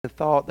The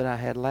thought that I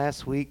had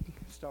last week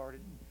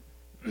started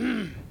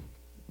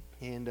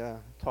and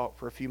talked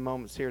for a few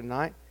moments here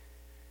tonight.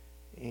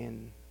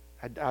 And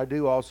I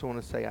do also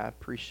want to say I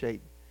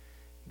appreciate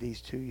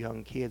these two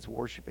young kids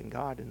worshiping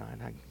God tonight.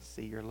 I can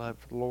see your love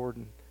for the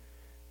Lord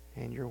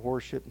and your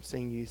worship and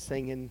seeing you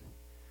singing.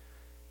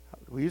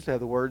 We used to have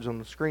the words on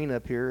the screen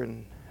up here,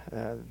 and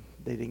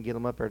they didn't get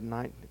them up there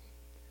tonight.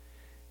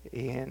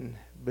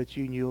 But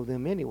you knew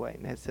them anyway,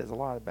 and that says a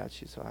lot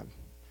about you. So I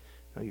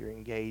know you're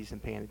engaged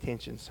and paying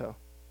attention.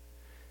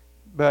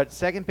 But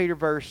 2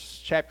 Peter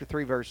chapter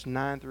 3, verse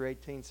 9 through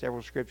 18,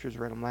 several scriptures.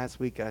 Read them last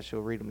week. I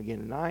shall read them again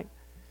tonight.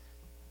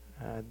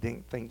 I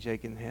didn't think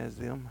Jacob has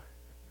them.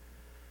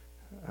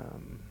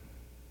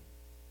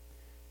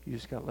 You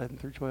just got 11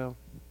 through 12?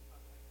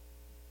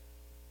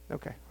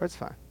 Okay, that's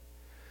fine.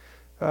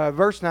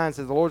 Verse 9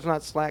 says, "The Lord's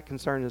not slack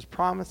concerning his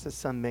promise, as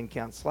some men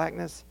count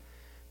slackness.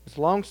 It's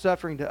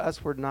long-suffering to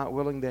usward, not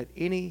willing that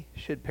any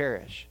should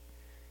perish.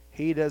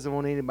 He doesn't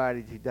want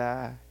anybody to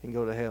die and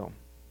go to hell,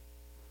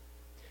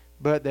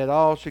 but that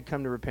all should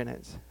come to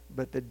repentance.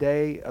 But the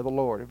day of the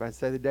Lord," everybody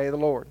say the day of the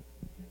Lord,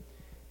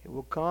 "it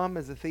will come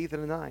as a thief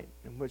in the night,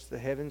 in which the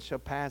heavens shall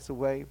pass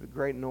away with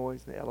great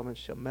noise, and the elements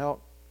shall melt,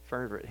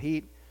 fervent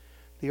heat.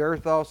 The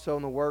earth also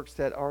and the works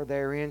that are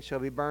therein shall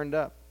be burned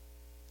up.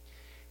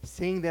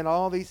 Seeing then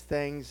all these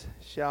things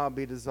shall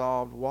be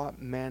dissolved,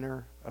 what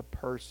manner of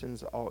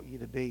persons ought ye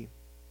to be?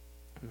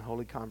 In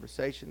holy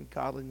conversation,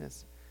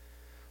 godliness,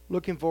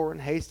 looking forward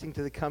and hasting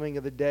to the coming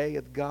of the day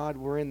of God,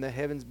 wherein the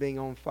heavens being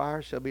on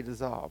fire shall be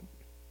dissolved,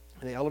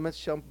 and the elements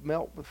shall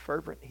melt with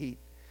fervent heat.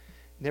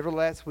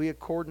 Nevertheless, we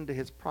according to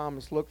his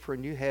promise look for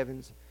new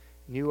heavens,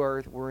 new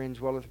earth, wherein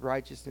dwelleth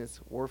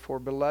righteousness. Wherefore,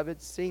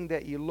 beloved, seeing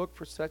that you look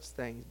for such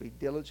things, be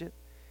diligent,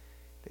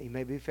 that you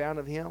may be found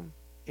of him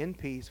in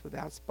peace,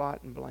 without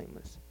spot and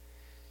blameless.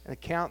 And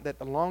account that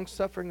the long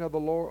suffering of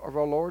our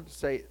Lord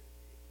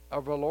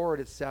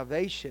is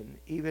salvation,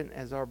 even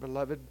as our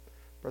beloved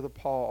brother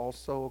Paul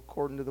also,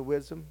 according to the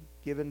wisdom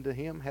given to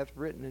him, hath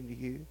written unto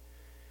you,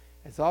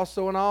 as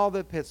also in all the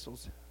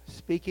epistles,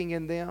 speaking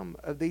in them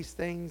of these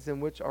things,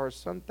 in which are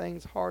some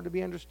things hard to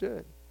be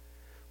understood,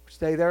 which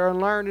they that are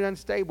unlearned and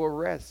unstable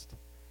rest,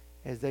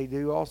 as they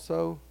do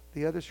also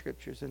the other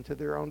scriptures, into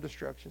their own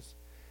destructions.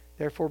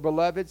 Therefore,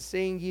 beloved,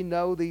 seeing ye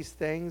know these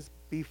things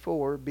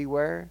before,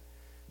 beware,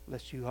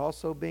 lest you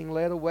also, being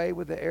led away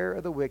with the error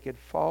of the wicked,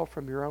 fall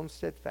from your own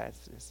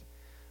steadfastness,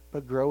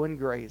 but grow in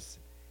grace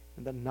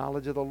and the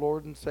knowledge of the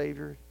Lord and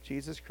Savior,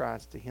 Jesus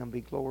Christ. To him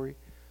be glory,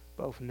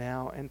 both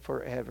now and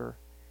forever.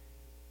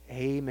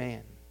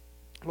 Amen."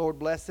 Lord,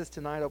 bless us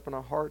tonight. Open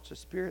our hearts and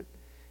spirit.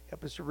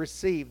 Help us to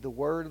receive the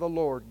word of the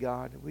Lord,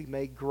 God. We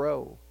may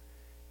grow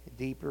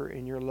deeper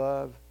in your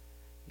love,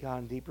 God,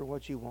 and deeper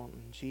what you want.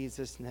 In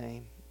Jesus'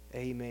 name,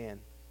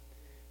 amen.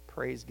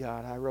 Praise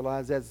God. I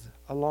realize that's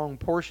a long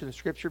portion of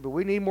Scripture, but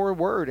we need more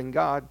word in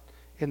God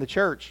in the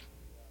church.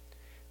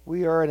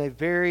 We are in a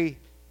very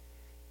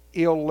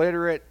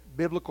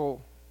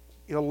biblical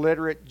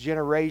illiterate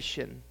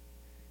generation,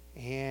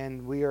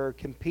 and we are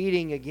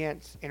competing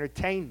against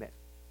entertainment.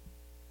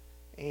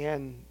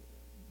 And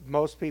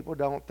most people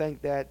don't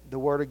think that the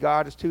Word of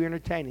God is too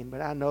entertaining,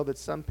 but I know that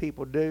some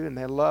people do, and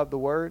they love the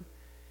Word.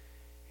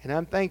 And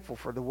I'm thankful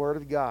for the Word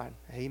of God.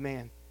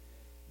 Amen.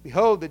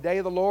 Behold, the day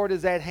of the Lord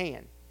is at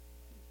hand.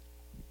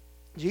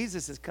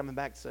 Jesus is coming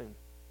back soon.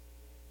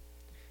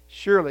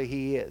 Surely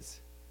he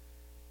is.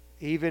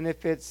 Even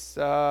if it's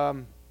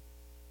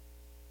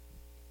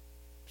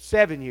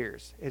 7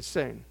 years, it's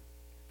soon.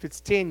 If it's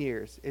 10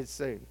 years, it's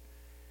soon.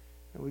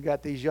 And we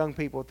got these young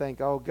people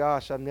think, oh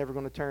gosh, I'm never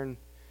going to turn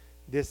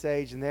this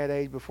age and that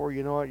age. Before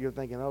you know it, you're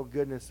thinking, oh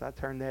goodness, I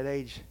turned that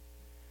age.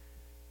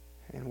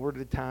 And where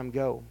did the time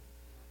go?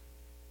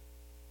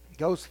 It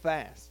goes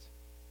fast.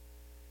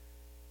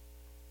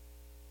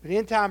 But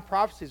end-time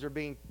prophecies are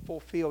being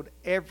fulfilled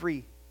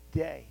every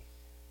day.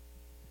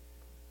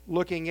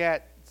 Looking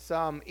at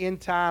some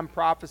end-time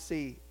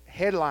prophecy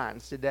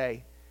headlines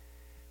today,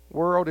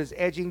 world is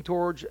edging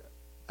towards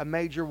a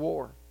major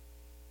war.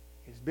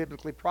 It's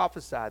biblically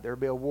prophesied there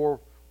will be a war,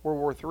 World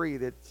War III,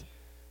 that's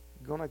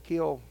going to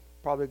kill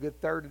probably a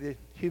good third of the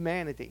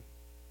humanity.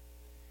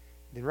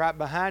 Then right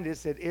behind it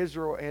said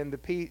Israel and the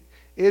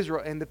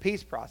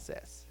peace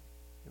process.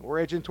 We're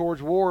edging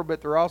towards war,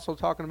 but they're also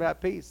talking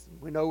about peace.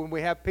 We know when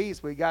we have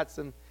peace, we got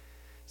some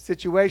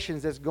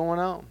situations that's going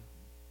on.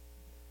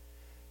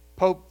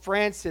 Pope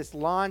Francis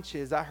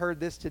launches, I heard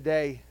this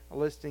today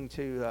listening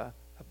to a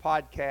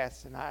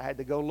podcast, and I had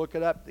to go look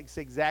it up to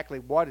see exactly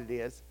what it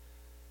is.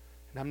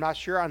 And I'm not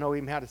sure I know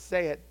even how to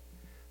say it,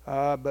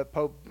 but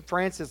Pope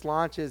Francis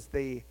launches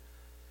the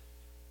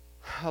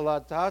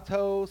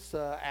Laudato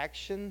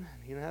Action.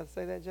 You know how to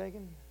say that,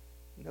 Jacob?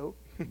 Nope.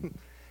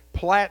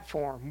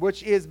 Platform,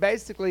 which is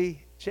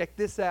basically, check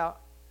this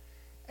out,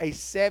 a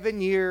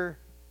 7-year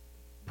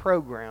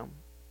program,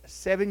 a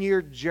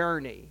 7-year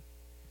journey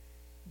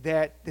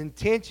that the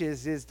intention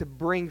is to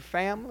bring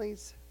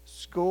families,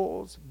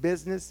 schools,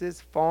 businesses,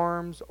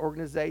 farms,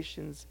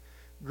 organizations,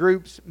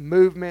 groups,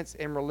 movements,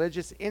 and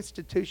religious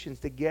institutions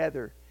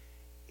together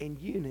in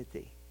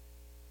unity.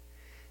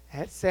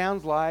 That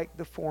sounds like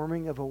the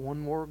forming of a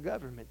one-world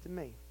government to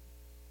me.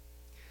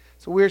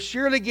 So we're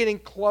surely getting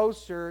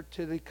closer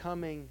to the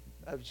coming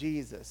of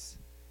Jesus.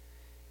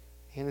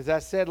 And as I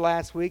said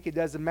last week, it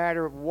doesn't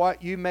matter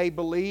what you may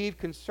believe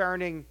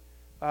concerning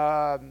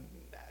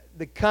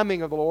the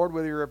coming of the Lord,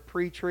 whether you're a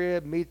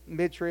pre-trib,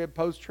 mid-trib,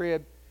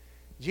 post-trib.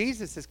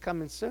 Jesus is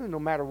coming soon no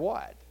matter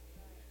what.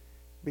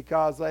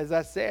 Because as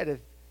I said, if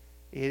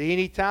at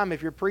any time,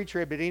 if you're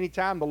pre-trib, at any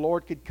time the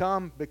Lord could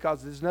come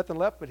because there's nothing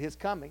left but His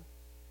coming.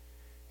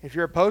 If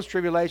you're a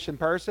post-tribulation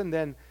person,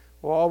 then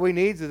all we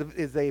need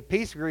is a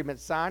peace agreement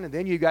signed, and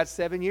then you've got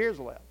 7 years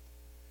left.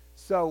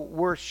 So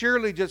we're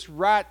surely just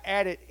right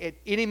at it at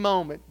any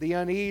moment, the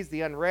unease,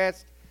 the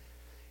unrest.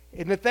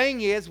 And the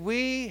thing is,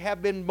 we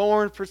have been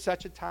born for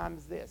such a time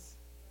as this.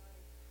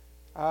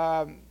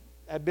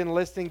 I've been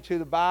listening to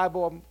the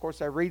Bible. Of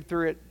course, I read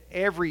through it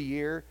every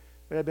year,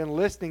 but I've been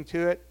listening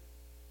to it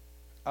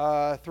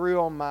through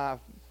on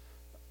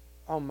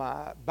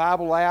my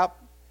Bible app.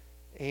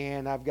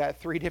 And I've got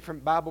 3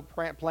 different Bible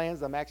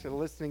plans I'm actually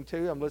listening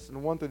to. I'm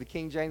listening to one through the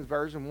King James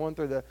Version, one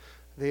through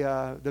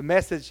the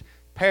Message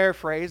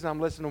paraphrase, and I'm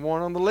listening to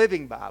one on the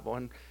Living Bible.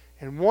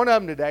 And one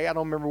of them today, I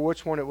don't remember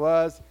which one it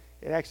was.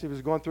 It actually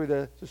was going through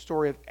the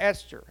story of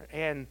Esther.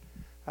 And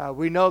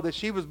we know that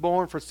she was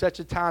born for such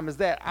a time as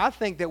that. I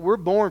think that we're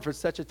born for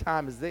such a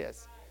time as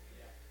this.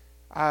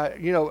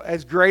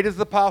 As great as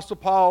the Apostle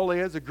Paul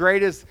is, as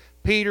great as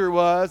Peter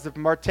was,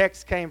 from our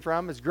text came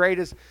from, as great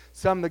as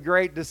some of the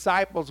great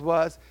disciples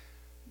was,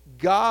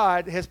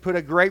 God has put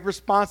a great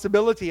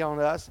responsibility on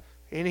us,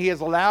 and He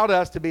has allowed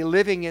us to be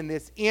living in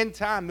this end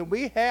time. And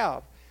we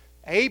have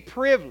a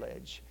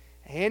privilege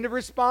and a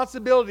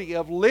responsibility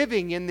of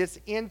living in this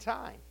end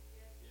time.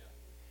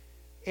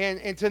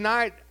 And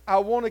tonight, I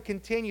want to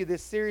continue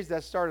this series that I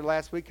started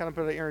last week, kind of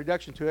put an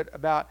introduction to it,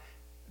 about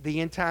the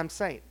end time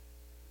saint.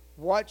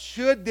 What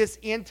should this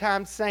end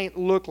time saint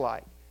look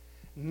like?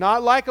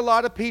 Not like a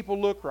lot of people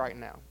look right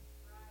now.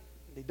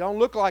 They don't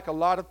look like a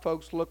lot of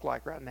folks look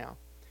like right now.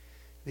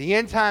 The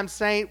end time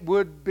saint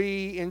would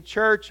be in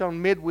church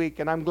on midweek,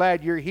 and I'm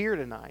glad you're here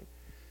tonight.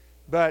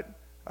 But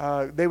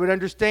they would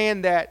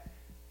understand that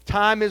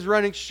time is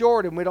running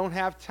short, and we don't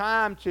have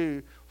time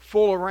to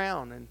fool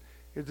around. And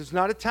if there's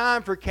not a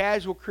time for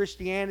casual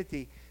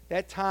Christianity,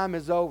 that time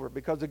is over.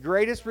 Because the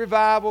greatest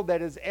revival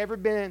that has ever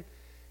been,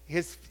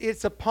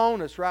 it's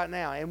upon us right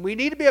now. And we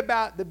need to be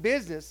about the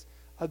business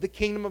of the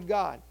kingdom of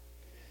God.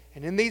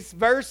 And in these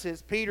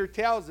verses, Peter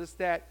tells us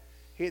that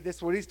this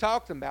is what he's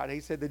talking about. He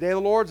said, the day of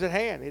the Lord's at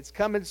hand. It's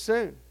coming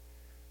soon.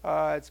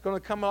 It's going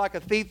to come like a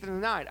thief in the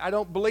night. I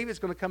don't believe it's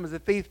going to come as a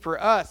thief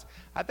for us.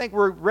 I think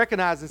we're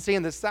recognizing,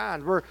 seeing the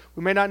signs.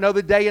 We may not know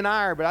the day and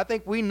hour, but I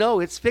think we know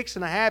it's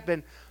fixing to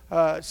happen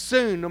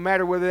soon, no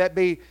matter whether that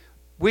be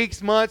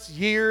weeks, months,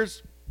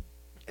 years.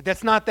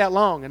 That's not that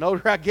long. And the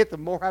older I get, the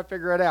more I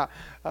figure it out.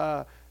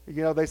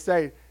 They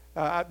say,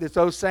 this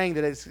old saying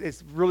that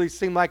it's really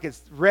seemed like it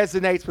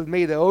resonates with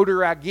me. The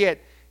older I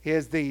get,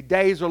 is the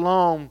days are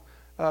long,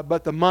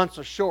 but the months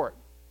are short.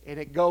 And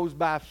it goes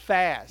by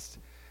fast.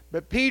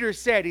 But Peter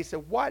said, he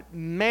said, what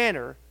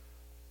manner,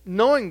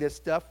 knowing this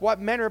stuff, what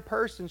manner of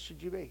person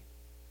should you be?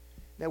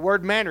 That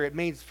word manner, it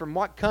means from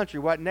what country,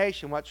 what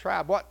nation, what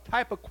tribe, what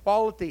type of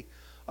quality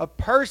of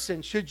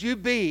person should you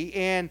be?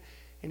 And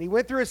he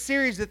went through a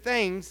series of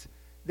things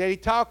that he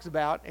talks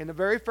about. And the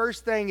very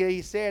first thing that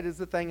he said is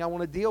the thing I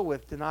want to deal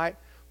with tonight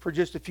for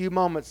just a few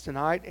moments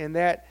tonight. And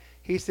that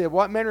he said,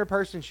 what manner of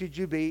person should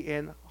you be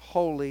in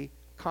holy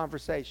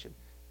conversation?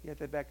 You got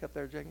that back up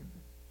there, Jacob?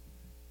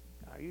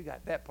 Oh, you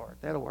got that part.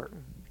 That'll work.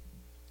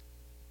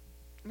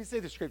 Let me say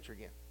the scripture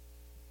again.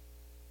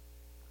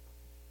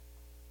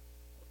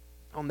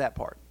 On that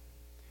part.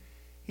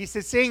 He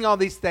said, seeing all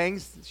these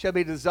things shall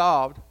be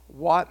dissolved,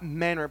 what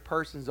manner of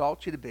persons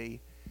ought you to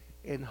be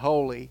in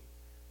holy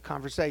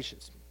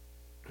conversations?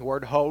 The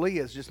word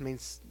holy just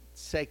means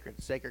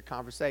sacred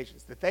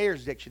conversations. The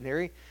Thayer's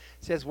Dictionary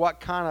says what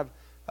kind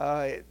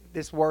of,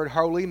 this word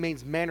holy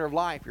means manner of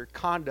life, your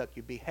conduct,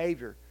 your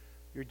behavior,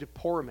 your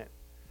deportment.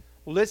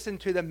 Listen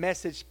to the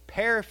Message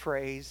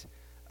paraphrase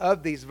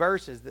of these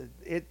verses.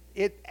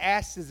 It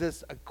asks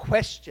us a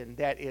question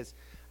that is,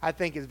 I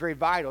think, is very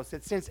vital. It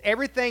said, since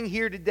everything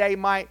here today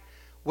might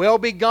well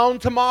be gone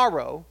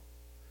tomorrow,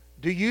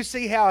 do you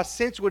see how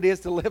essential it is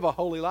to live a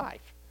holy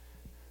life?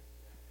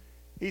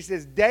 He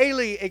says,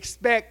 daily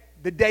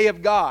expect the day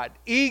of God,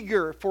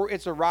 eager for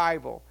its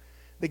arrival.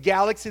 The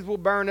galaxies will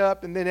burn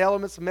up and then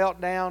elements melt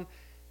down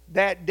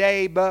that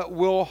day, but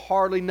we'll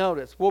hardly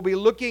notice. We'll be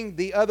looking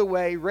the other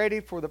way, ready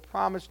for the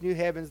promised new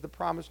heavens, the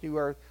promised new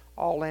earth,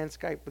 all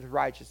landscaped with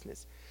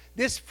righteousness.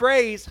 This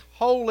phrase,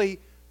 holy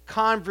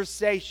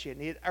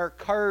conversation, it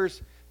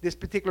occurs, this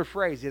particular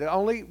phrase.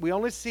 We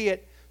only see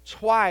it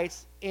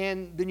twice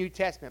in the New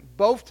Testament.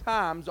 Both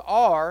times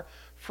are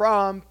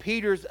from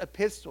Peter's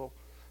epistles,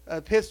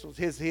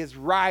 his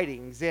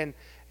writings. And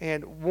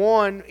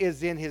one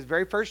is in his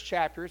very first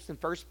chapter. It's in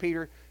 1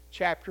 Peter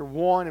chapter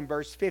 1 and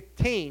verse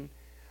 15.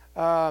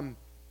 And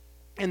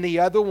the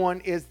other one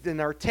is in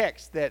our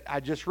text that I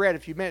just read a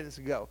few minutes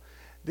ago.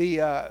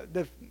 But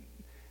the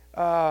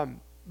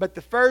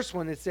first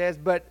one, it says,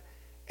 but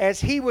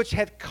as he which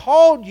hath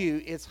called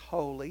you is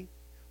holy.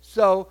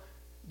 So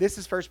this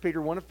is 1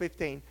 Peter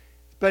 1:15.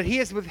 But he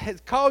has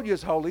called you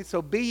as holy,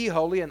 so be ye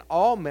holy in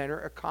all manner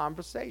of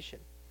conversation.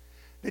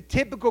 The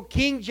typical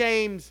King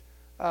James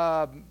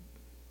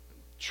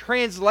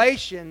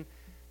translation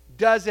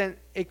doesn't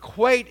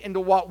equate into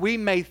what we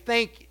may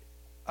think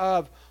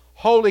of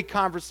holy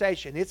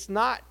conversation. It's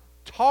not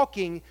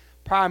talking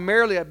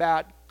primarily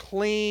about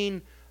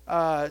clean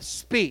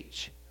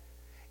speech.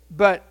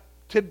 But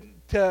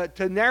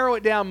to narrow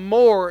it down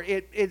more,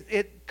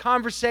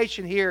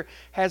 conversation here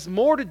has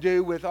more to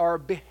do with our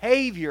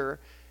behavior.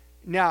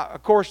 Now,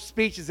 of course,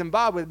 speech is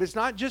involved with it, but it's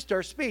not just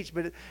our speech,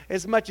 but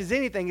as much as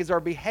anything is our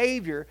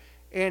behavior,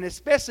 and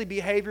especially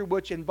behavior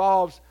which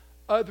involves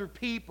other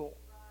people.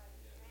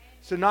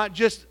 So not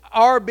just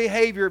our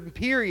behavior,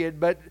 period,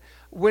 but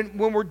when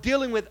we're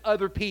dealing with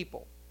other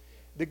people.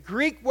 The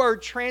Greek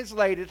word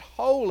translated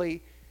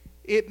holy,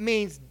 it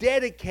means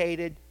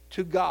dedicated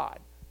to God.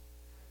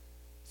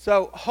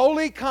 So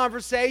holy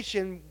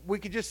conversation, we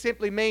could just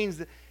simply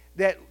means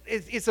that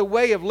it's a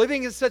way of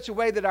living in such a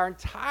way that our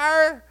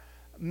entire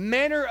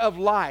manner of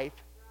life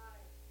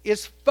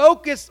is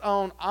focused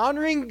on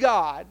honoring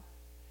God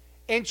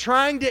and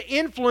trying to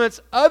influence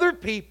other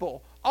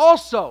people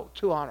also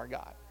to honor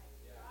God.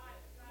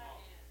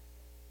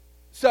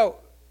 So,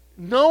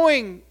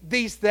 knowing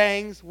these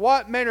things,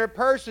 what manner of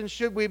person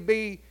should we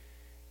be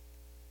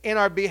in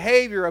our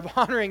behavior of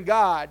honoring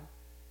God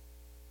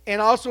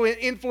and also in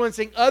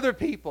influencing other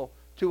people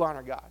to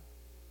honor God?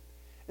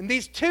 And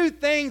these two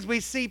things we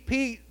see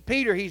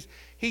Peter,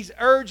 he's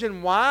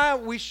urging why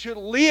we should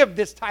live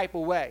this type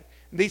of way.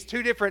 These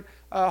two different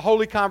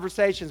holy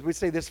conversations we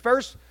see.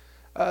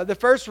 The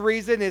first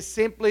reason is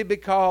simply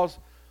because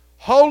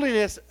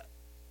holiness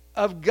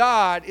of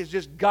God is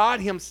just God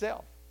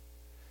Himself.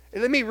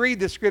 And let me read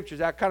the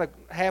scriptures. I kind of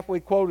halfway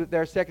quoted it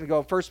there a second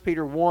ago. 1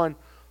 Peter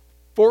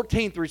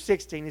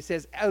 1:14-16. It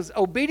says, as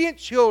obedient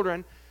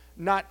children,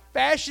 not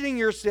fashioning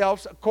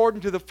yourselves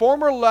according to the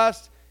former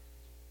lust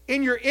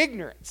in your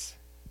ignorance.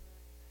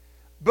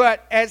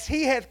 But as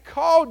He hath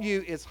called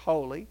you is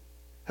holy.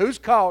 Who's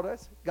called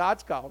us?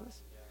 God's called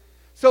us.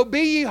 So be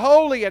ye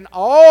holy in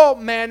all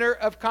manner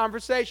of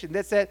conversation.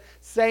 That's that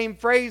same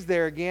phrase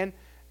there again.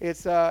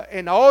 It's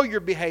in all your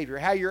behavior,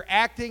 how you're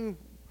acting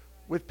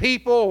with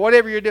people,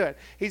 whatever you're doing.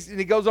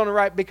 He goes on to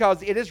write,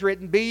 because it is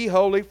written, be ye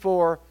holy,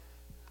 for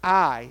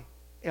I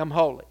am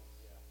holy.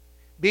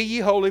 Be ye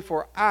holy,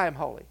 for I am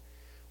holy.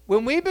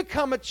 When we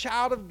become a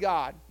child of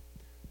God,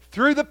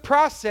 through the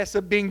process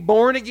of being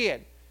born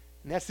again,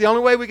 and that's the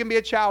only way we can be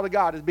a child of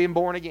God, is being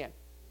born again.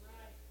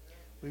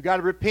 We've got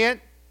to repent.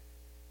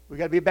 We've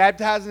got to be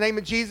baptized in the name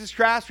of Jesus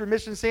Christ for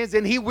remission of sins,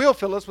 and He will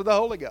fill us with the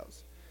Holy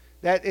Ghost.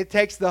 That it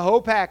takes the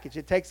whole package.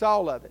 It takes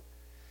all of it.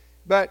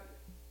 But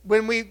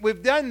when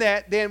we've done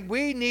that, then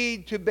we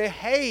need to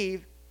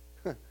behave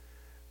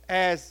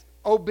as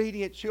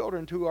obedient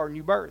children to our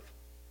new birth.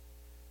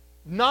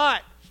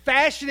 Not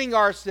fashioning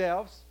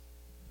ourselves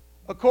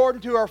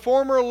according to our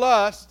former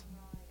lust,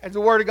 as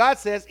the Word of God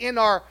says, in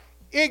our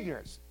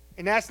ignorance.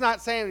 And that's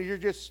not saying that you're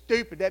just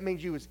stupid. That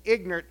means you was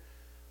ignorant,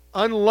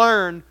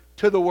 unlearned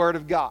to the Word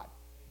of God.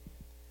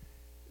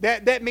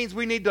 That means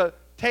we need to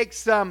take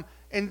some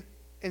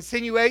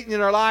insinuating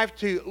in our life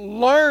to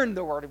learn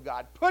the Word of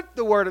God. Put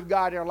the Word of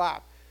God in our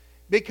life.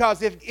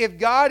 Because if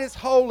God is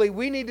holy,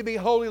 we need to be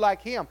holy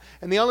like Him.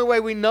 And the only way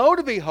we know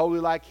to be holy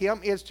like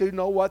Him is to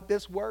know what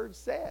this Word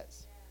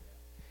says.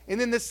 And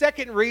then the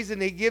second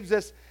reason He gives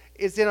us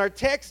is in our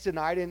text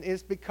tonight, and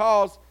it's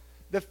because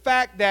the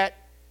fact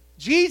that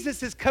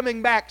Jesus is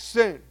coming back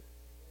soon.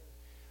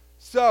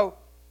 So,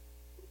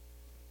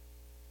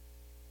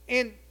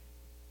 in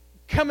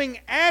coming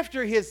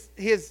after his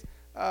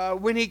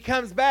when He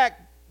comes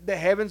back, the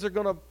heavens are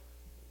going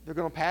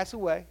to pass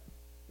away.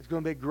 There's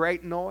going to be a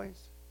great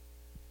noise.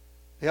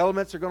 The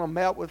elements are going to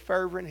melt with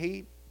fervent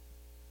heat.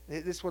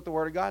 This is what the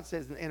Word of God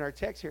says in our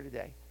text here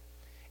today.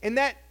 And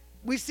that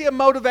we see a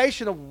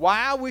motivation of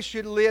why we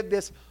should live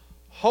this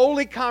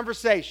holy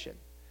conversation.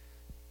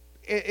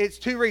 It's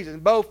two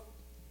reasons. Both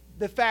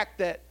the fact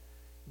that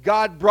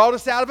God brought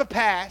us out of a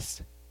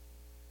past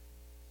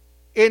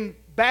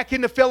back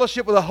into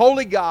fellowship with a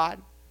holy God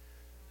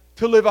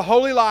to live a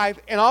holy life,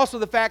 and also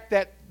the fact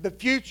that the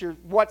future,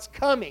 what's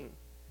coming,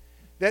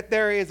 that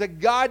there is a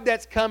God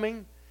that's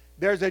coming,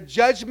 there's a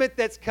judgment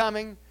that's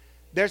coming,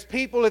 there's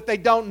people, if they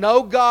don't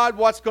know God,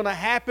 what's going to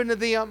happen to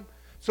them.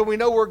 So we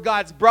know where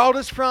God's brought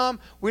us from,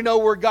 we know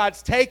where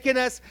God's taken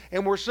us,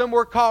 and we're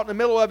somewhere caught in the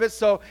middle of it.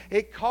 So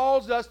it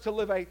calls us to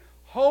live a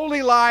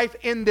holy life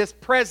in this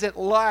present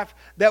life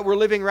that we're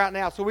living right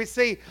now. So we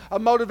see a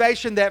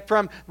motivation that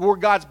from where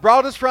God's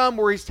brought us from,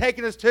 where He's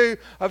taken us to,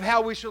 of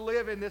how we should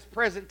live in this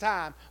present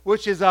time,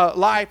 which is a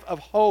life of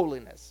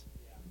holiness.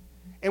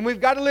 And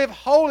we've got to live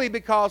holy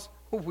because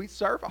we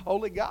serve a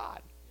holy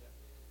God.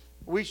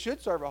 We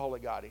should serve a holy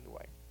God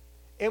anyway.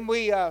 And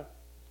we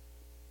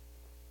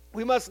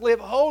must live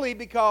holy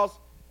because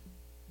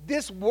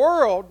this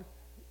world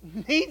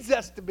needs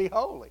us to be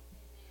holy.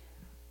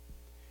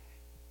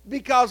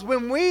 Because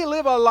when we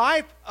live a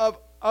life of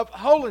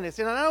holiness,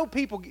 and I know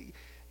people,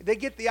 they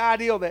get the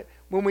idea that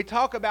when we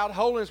talk about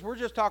holiness, we're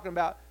just talking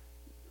about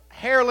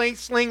hair length,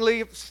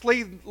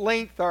 sleeve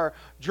length, or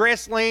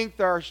dress length,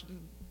 or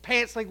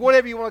pants length,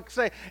 whatever you want to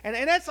say. And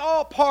that's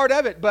all part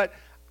of it. But,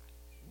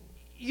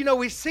 you know,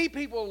 we see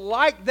people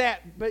like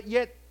that, but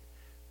yet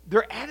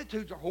their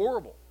attitudes are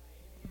horrible.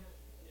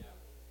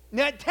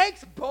 Now, it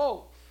takes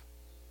both.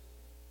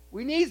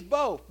 We need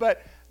both.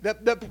 But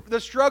the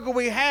struggle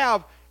we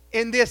have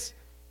in this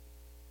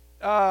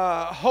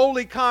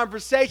holy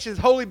conversations,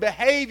 holy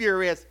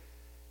behavior is,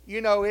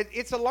 you know,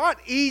 it's a lot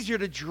easier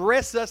to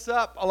dress us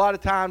up a lot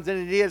of times than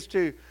it is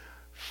to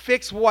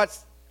fix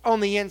what's on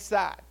the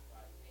inside.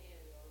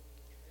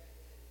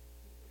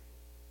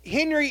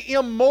 Henry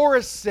M.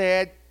 Morris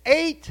said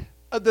 8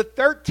 of the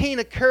 13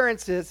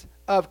 occurrences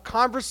of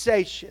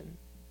conversation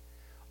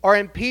are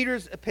in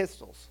Peter's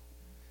epistles,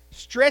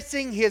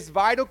 stressing his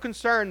vital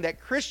concern that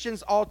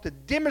Christians ought to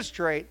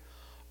demonstrate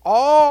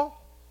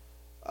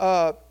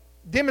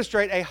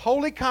a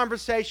holy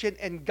conversation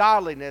and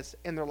godliness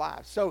in their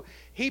lives. So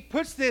he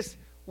puts this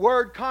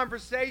word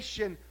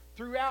conversation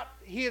throughout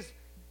his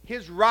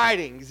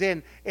writings,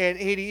 and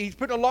he's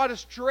putting a lot of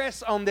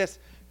stress on this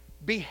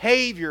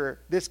behavior,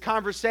 this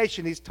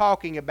conversation he's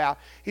talking about.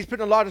 He's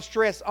putting a lot of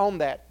stress on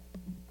that.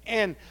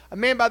 And a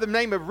man by the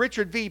name of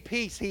Richard V.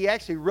 Peace, he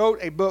actually wrote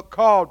a book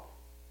called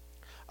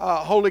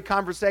Holy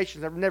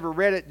Conversations. I've never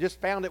read it, just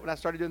found it when I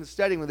started doing the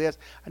studying with this.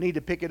 I need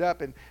to pick it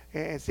up and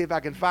see if I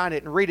can find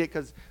it and read it,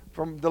 because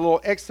from the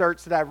little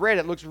excerpts that I've read,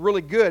 it looks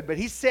really good. But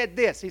he said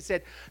this, he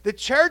said, the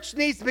church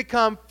needs to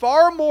become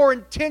far more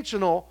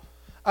intentional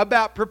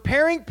about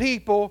preparing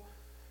people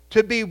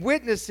to be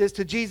witnesses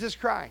to Jesus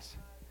Christ.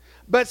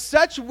 But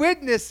such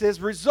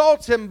witnesses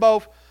results in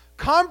both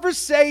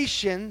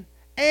conversation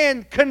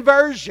and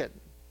conversion.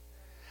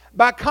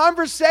 By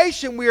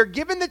conversation, we are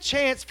given the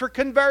chance for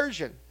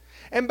conversion.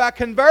 And by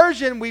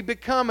conversion, we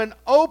become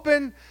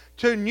open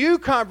to new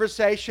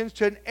conversations,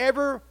 to an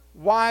ever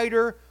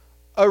wider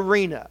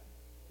arena.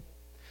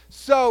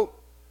 So,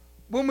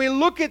 when we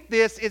look at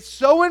this, it's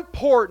so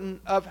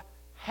important of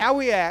how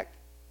we act,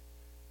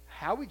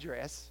 how we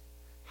dress,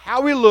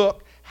 how we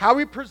look, how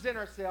we present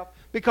ourselves,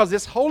 because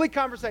this holy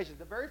conversation,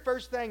 the very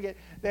first thing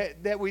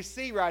that we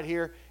see right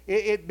here,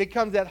 it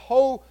becomes that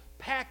whole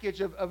package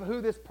of who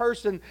this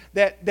person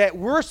that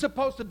we're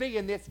supposed to be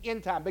in this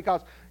end time.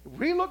 Because if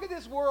we look at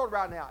this world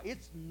right now,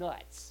 it's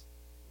nuts.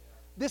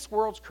 This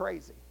world's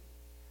crazy.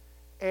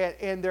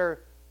 And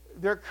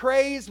they're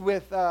crazed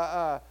with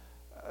no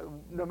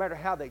matter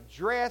how they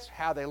dress,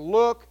 how they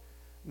look,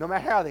 no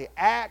matter how they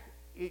act,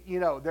 you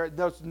know,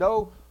 there's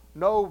no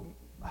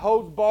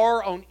holds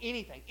bar on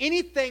anything.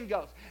 Anything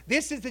goes.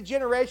 This is the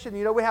generation,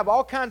 you know, we have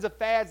all kinds of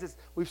fads.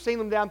 We've seen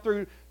them down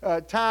through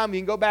time. You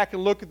can go back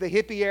and look at the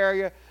hippie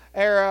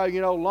era, you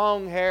know,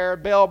 long hair,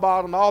 bell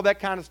bottom, all that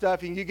kind of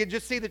stuff, and you can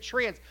just see the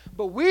trends.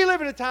 But we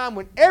live in a time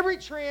when every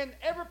trend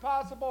ever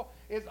possible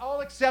is all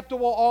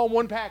acceptable, all in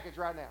one package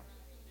right now.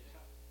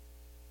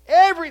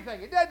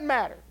 Everything. It doesn't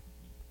matter.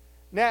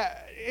 Now,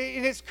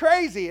 it's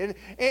crazy.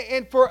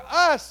 And for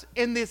us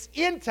in this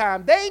end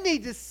time, they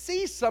need to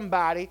see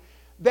somebody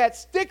that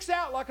sticks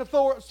out like a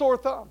sore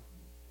thumb.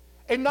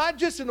 And not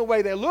just in the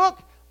way they look,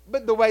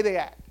 but the way they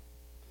act.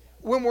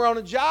 When we're on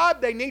a job,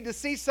 they need to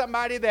see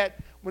somebody that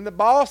when the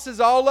boss is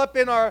all up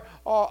in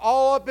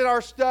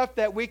our stuff,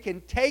 that we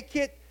can take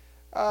it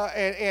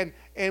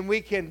and we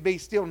can be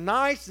still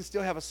nice and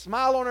still have a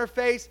smile on our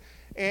face,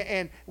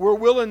 and we're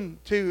willing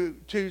to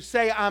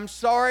say I'm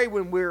sorry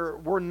when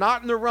we're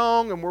not in the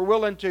wrong, and we're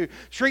willing to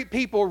treat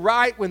people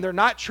right when they're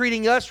not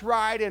treating us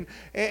right,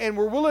 and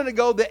we're willing to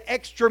go the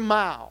extra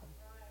mile.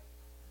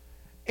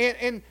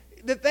 And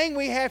the thing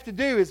we have to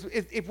do is,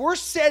 if we're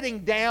sitting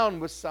down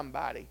with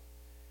somebody,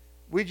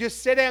 we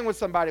just sit down with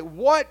somebody,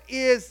 what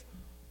is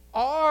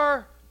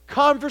our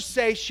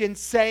conversation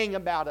saying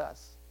about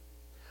us?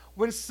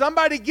 When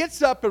somebody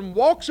gets up and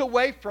walks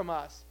away from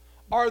us,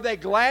 are they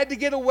glad to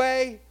get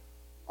away,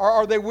 or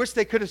are they wish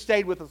they could have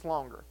stayed with us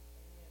longer?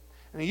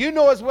 And you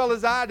know as well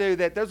as I do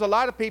that there's a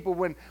lot of people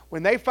when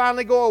they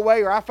finally go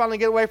away, or I finally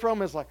get away from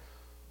them, it's like,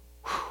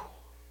 whew,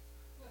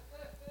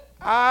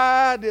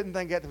 I didn't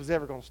think that was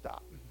ever going to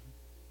stop.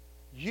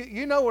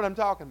 You know what I'm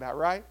talking about,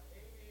 right?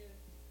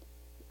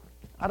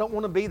 I don't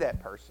want to be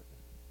that person.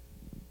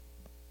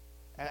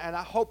 And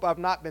I hope I've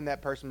not been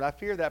that person, but I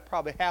fear that I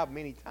probably have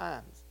many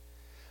times.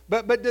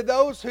 But do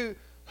those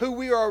who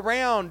we are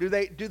around, do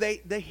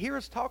they hear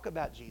us talk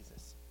about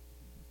Jesus?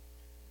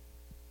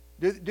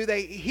 Do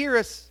they hear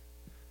us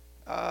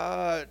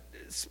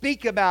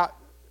speak about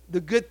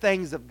the good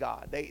things of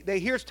God? They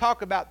hear us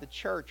talk about the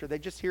church, or they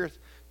just hear us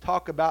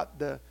talk about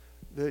the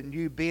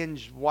new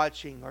binge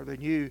watching, or the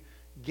new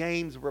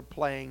games we're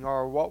playing,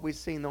 or what we've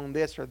seen on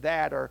this or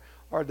that, or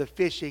the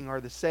fishing,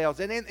 or the sales.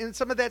 And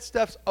some of that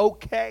stuff's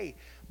okay,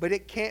 but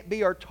it can't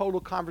be our total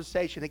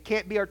conversation. It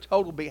can't be our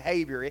total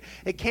behavior.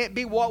 It can't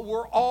be what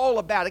we're all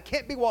about. It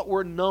can't be what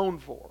we're known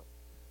for.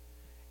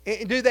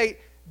 And do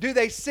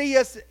they see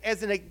us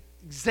as an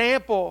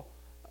example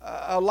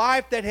a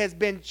life that has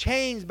been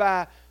changed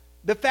by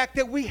the fact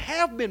that we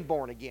have been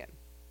born again?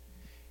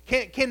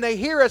 Can they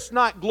hear us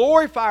not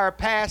glorify our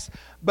past,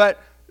 but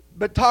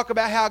talk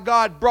about how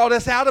God brought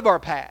us out of our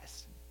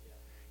past?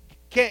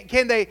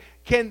 Can they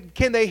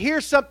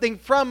hear something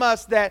from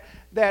us that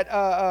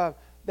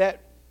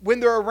when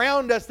they're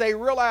around us, they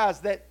realize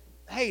that,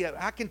 hey,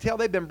 I can tell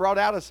they've been brought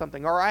out of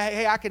something, or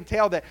hey, I can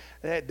tell that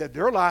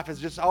their life has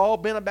just all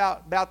been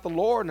about the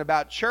Lord and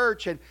about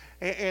church, and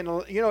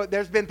you know,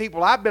 there's been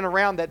people I've been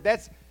around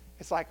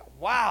it's like,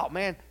 wow,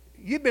 man,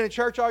 you've been in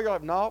church all your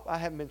life. No, I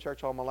haven't been in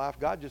church all my life.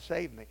 God just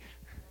saved me.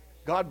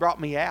 God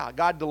brought me out.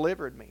 God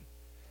delivered me.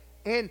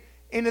 And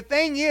the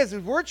thing is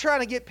we're trying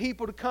to get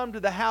people to come to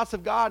the house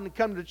of God and to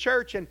come to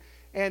church,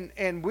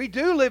 and we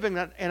do live in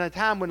a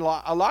time when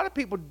a lot of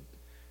people,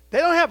 they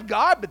don't have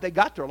God, but they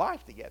got their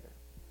life together.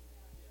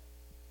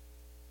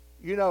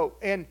 You know,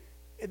 and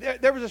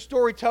there was a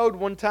story told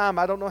one time.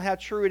 I don't know how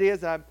true it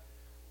is.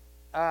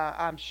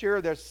 I'm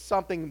sure there's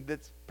something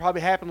that's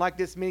probably happened like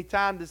this many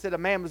times. That said a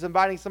man was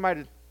inviting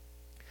somebody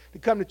to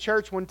come to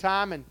church one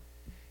time,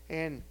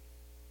 and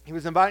he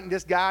was inviting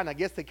this guy, and I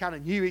guess they kind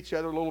of knew each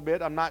other a little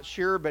bit. I'm not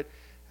sure, but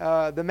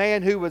the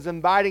man who was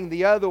inviting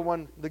the other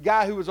one, the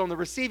guy who was on the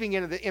receiving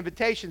end of the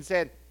invitation,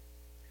 said,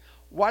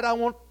 why do I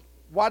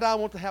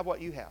want to have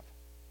what you have?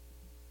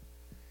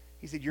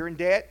 He said, you're in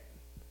debt.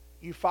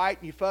 You fight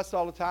and you fuss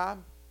all the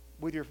time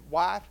with your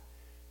wife.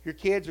 Your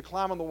kids are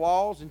climbing the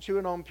walls and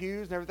chewing on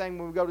pews and everything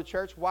when we go to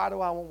church. Why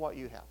do I want what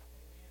you have?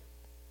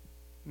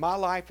 My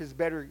life is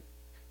better,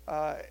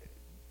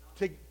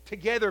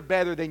 together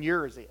better than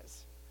yours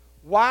is.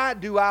 Why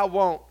do I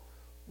want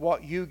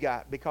what you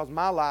got? Because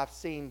my life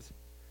seems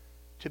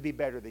to be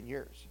better than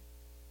yours.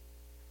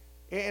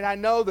 And I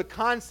know the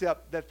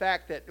concept, the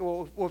fact that,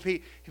 well,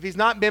 if he's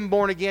not been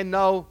born again,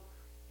 no,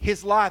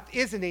 his life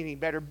isn't any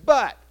better.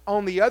 But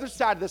on the other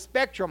side of the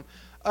spectrum,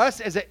 us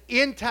as an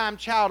end-time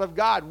child of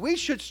God, we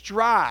should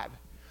strive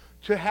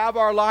to have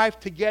our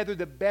life together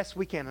the best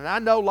we can. And I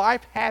know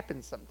life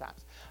happens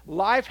sometimes.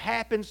 Life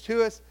happens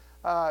to us.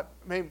 I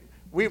mean,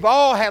 we've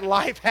all had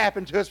life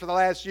happen to us for the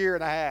last year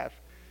and a half.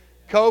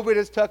 COVID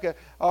has took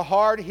a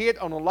hard hit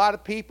on a lot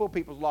of people.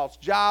 People's lost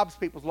jobs.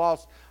 People's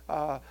lost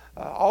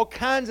all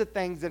kinds of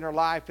things in their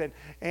life.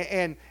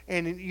 And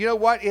you know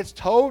what? It's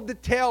told the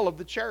tale of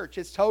the church.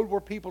 It's told where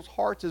people's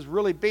hearts has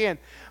really been.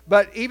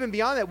 But even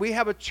beyond that, we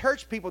have a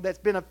church people that's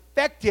been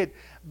affected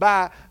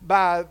by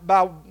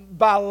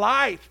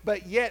life.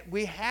 But yet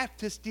we have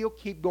to still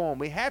keep going.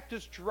 We have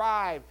to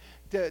strive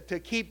to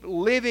keep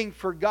living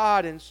for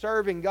God and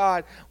serving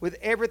God with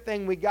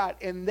everything we got.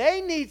 And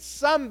they need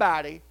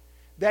somebody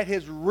that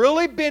has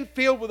really been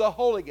filled with the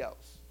Holy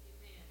Ghost.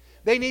 Amen.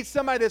 They need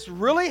somebody that's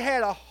really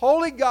had a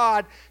holy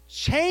God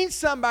change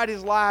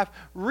somebody's life,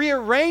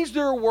 rearrange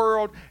their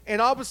world, and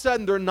all of a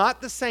sudden they're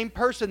not the same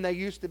person they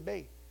used to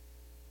be.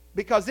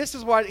 Because this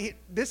is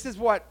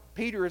what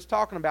Peter is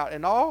talking about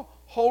in all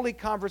holy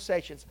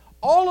conversations,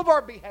 all of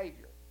our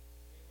behavior.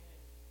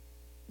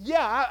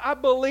 Yeah, I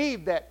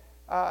believe that.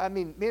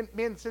 Me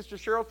and Sister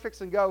Cheryl's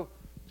fixing to go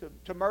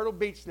to Myrtle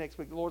Beach next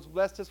week. The Lord's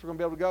blessed us. We're going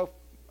to be able to go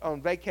on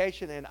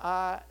vacation, and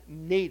I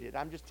need it.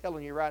 I'm just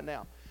telling you right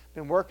now.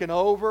 Been working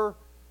over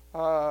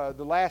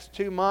the last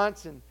 2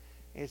 months, and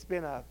it's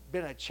been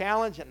a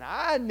challenge, and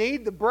I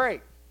need the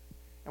break.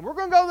 And we're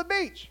going to go to the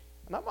beach,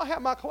 and I'm going to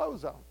have my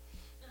clothes on.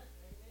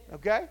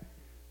 Okay?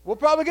 We'll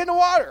probably get in the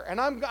water,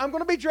 and I'm going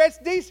to be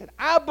dressed decent.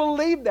 I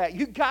believe that.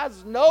 You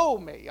guys know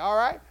me, all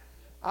right?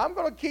 I'm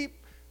going to keep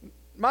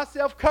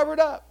myself covered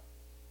up.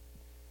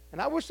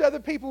 And I wish other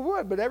people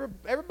would, but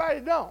everybody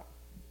don't.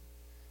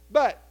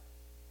 But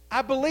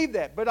I believe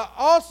that. But I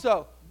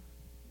also,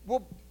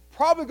 we're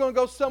probably going to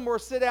go somewhere,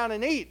 sit down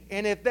and eat.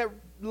 And if that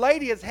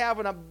lady is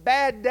having a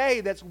bad day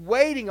that's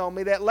waiting on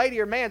me, that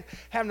lady or man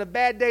having a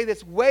bad day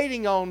that's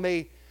waiting on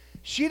me,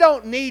 she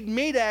don't need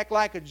me to act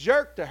like a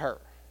jerk to her.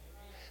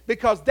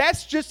 Because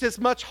that's just as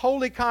much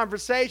holy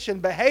conversation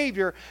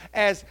behavior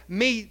as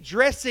me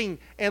dressing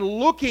and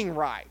looking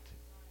right.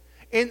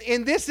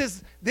 And this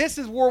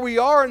is where we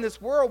are in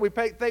this world.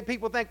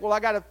 People think, well,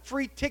 I got a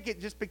free ticket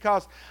just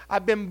because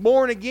I've been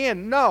born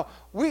again. No,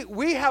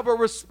 we have a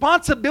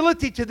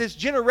responsibility to this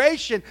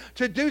generation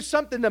to do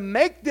something to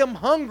make them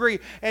hungry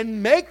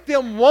and make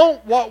them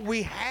want what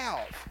we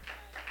have.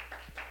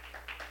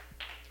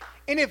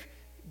 And if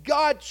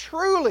God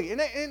truly,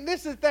 and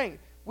this is the thing,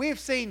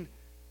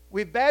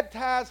 we've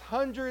baptized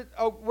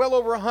well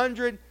over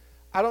 100.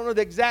 I don't know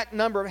the exact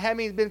number of how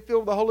many has been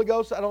filled with the Holy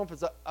Ghost. I don't know if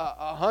it's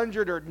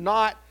 100 or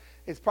not.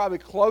 It's probably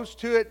close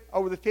to it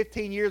over the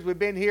 15 years we've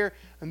been here.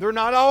 And they're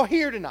not all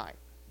here tonight.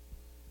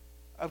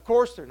 Of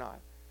course they're not.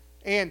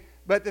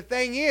 But the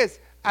thing is,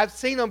 I've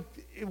seen them.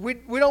 We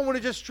don't want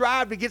to just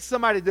strive to get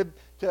somebody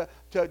to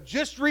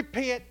just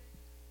repent,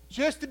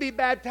 just to be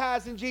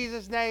baptized in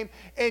Jesus' name,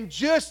 and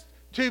just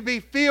to be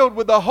filled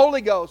with the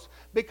Holy Ghost.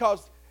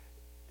 Because,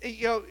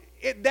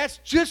 that's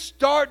just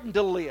starting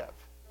to live.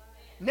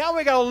 Now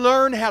we got to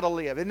learn how to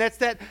live, and that's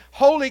that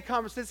holy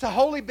conversation. It's a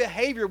holy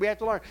behavior we have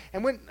to learn.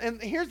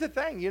 And here's the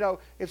thing,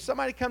 if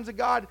somebody comes to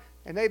God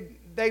and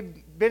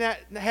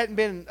hadn't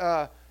been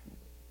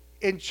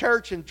in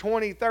church in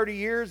 20, 30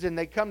 years, and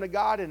they come to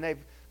God and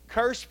they've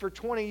cursed for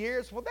 20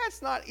 years. Well,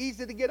 that's not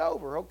easy to get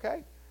over,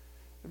 okay?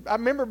 I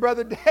remember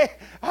Brother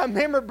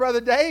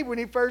Dave when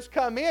he first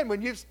come in,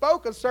 when you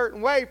spoke a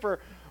certain way for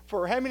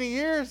how many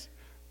years?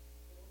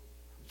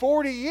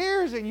 40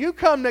 years, and you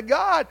come to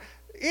God,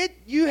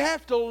 you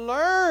have to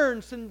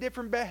learn some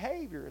different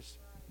behaviors.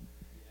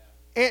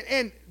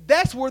 And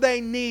that's where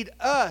they need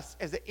us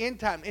as the end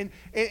time.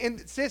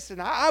 And sis,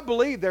 and I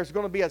believe there's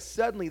going to be a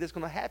suddenly that's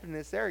going to happen in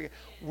this area.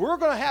 We're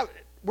going to have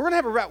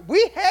a route.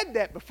 We had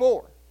that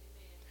before.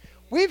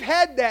 We've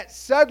had that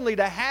suddenly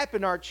to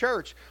happen in our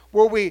church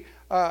where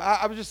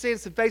I was just seeing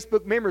some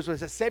Facebook memories. It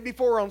was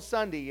 74 on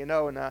Sunday, and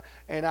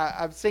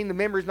I've seen the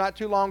memories not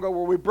too long ago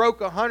where we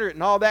broke 100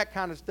 and all that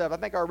kind of stuff. I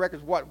think our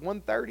record's what,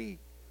 130?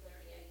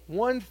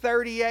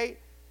 138.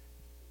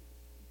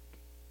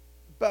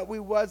 But we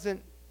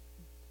wasn't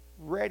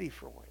ready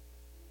for it.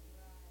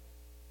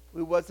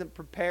 We wasn't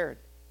prepared.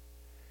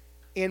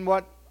 And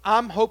what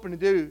I'm hoping to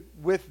do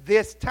with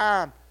this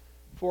time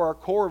for our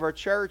core of our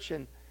church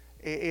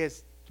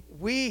is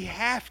we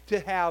have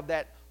to have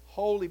that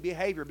holy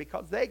behavior,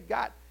 because they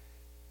got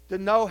to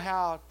know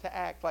how to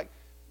act. Like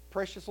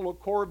precious little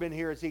Corbin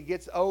here, as he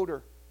gets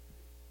older,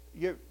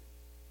 you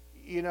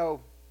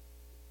know,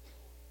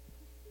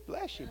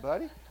 bless you,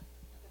 buddy.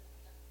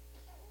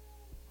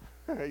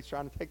 He's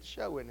trying to take the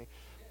show, isn't he?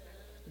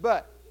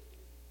 But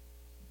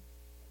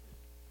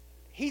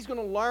he's going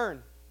to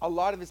learn a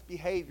lot of his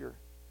behavior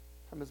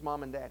from his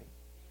mom and daddy.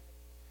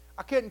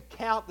 I couldn't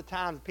count the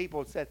times people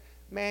have said,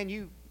 man,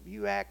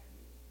 you act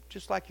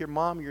just like your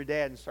mom or your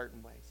dad in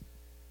certain ways.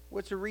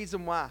 What's the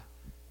reason why?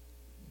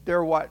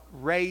 They're what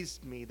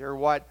raised me. They're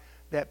what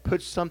that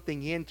put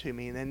something into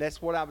me. And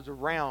that's what I was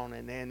around.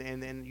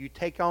 And you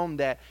take on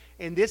that.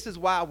 And this is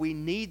why we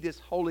need this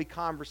holy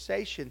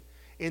conversation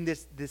in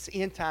this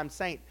end time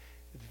saint.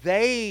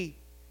 The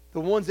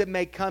ones that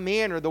may come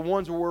in, or the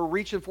ones that we're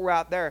reaching for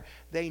out there,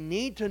 they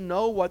need to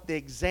know what the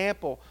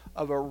example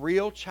of a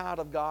real child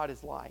of God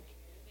is like.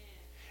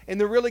 And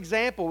the real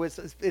example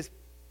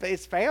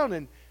is found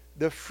in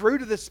the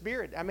fruit of the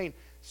Spirit. I mean,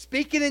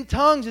 speaking in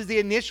tongues is the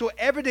initial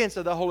evidence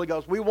of the Holy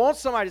Ghost. We want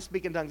somebody to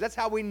speak in tongues. That's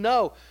how we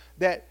know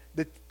that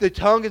the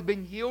tongue has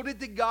been yielded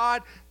to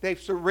God.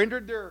 They've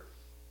surrendered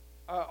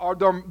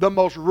the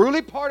most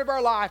ruly part of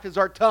our life is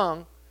our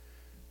tongue.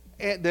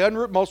 And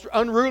the most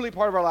unruly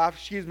part of our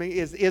life,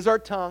 is our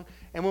tongue.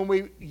 And when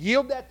we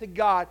yield that to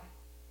God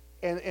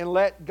and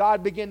let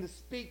God begin to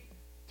speak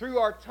through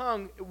our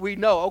tongue, we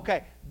know,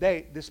 okay,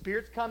 the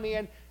Spirit's come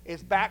in,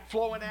 it's back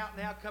flowing out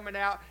now, coming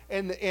out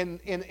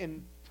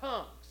in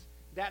tongues.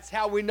 That's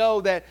how we know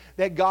that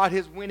God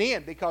has went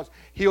in, because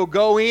He'll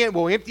go in,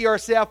 we'll empty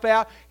ourselves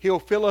out, He'll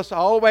fill us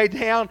all the way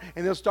down,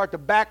 and it'll start to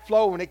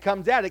backflow. When it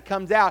comes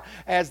out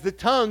as the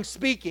tongue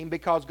speaking,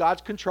 because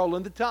God's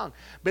controlling the tongue.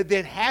 But then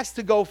it has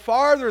to go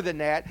farther than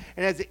that,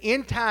 and as an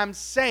end-time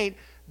saint,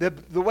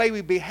 the way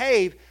we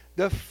behave,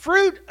 the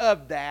fruit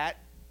of that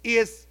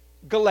is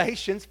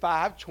Galatians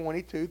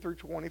 5:22 through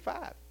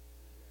 25.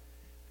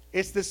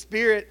 It's the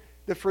Spirit.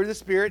 The fruit of the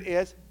Spirit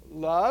is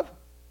love.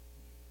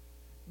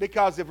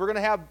 Because if we're going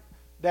to have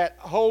that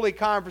holy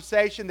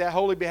conversation, that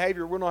holy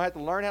behavior, we're going to have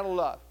to learn how to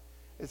love.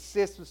 As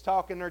Sis was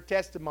talking in her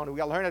testimony, we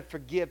got to learn how to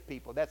forgive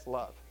people. That's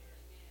love.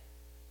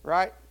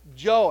 Right?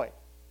 Joy.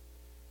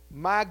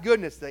 My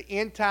goodness, the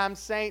end time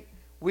saint,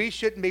 we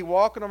shouldn't be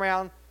walking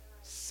around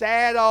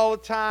sad all the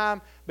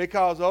time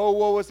because,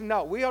 woe is me.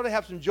 No, we ought to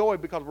have some joy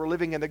because we're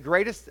living in the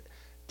greatest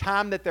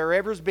time that there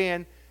ever's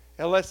been.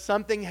 Unless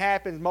something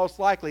happens, most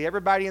likely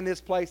everybody in this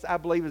place, I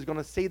believe, is going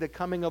to see the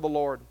coming of the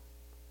Lord.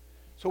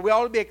 So we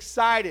ought to be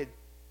excited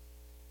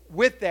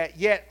with that,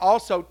 yet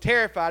also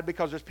terrified,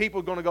 because there's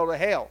people going to go to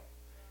hell.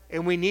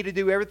 And we need to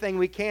do everything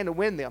we can to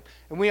win them.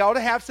 And we ought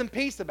to have some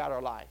peace about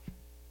our life.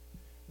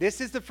 This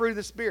is the fruit of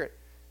the Spirit.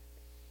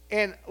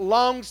 And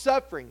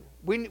long-suffering.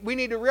 We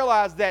need to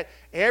realize that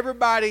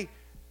everybody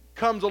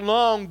comes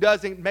along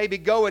doesn't maybe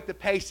go at the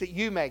pace that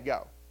you may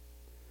go.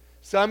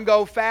 Some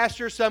go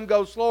faster, some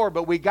go slower,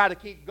 but we got to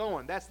keep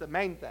going. That's the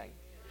main thing.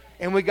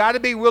 And we got to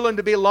be willing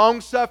to be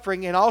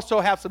long-suffering and also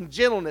have some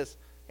gentleness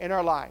in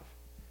our life.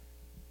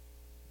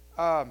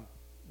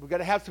 We've got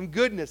to have some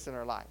goodness in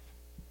our life.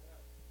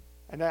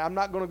 And I'm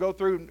not going to go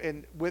through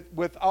and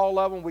with all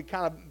of them. We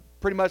kind of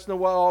pretty much know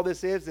what all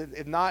this is.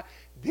 If not,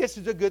 this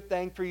is a good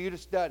thing for you to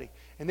study.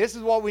 And this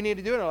is what we need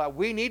to do in our life.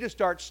 We need to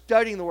start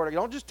studying the Word.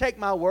 Don't just take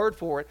my word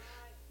for it.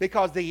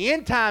 Because the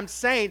end time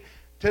saint,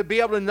 to be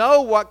able to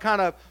know what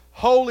kind of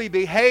holy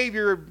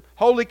behavior,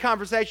 holy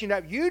conversation you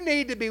have, you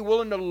need to be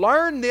willing to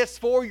learn this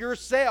for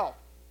yourself.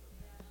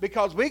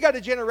 Because we got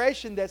a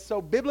generation that's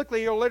so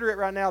biblically illiterate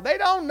right now, they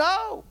don't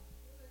know.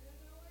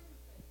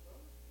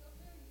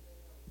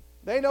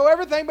 They know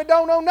everything but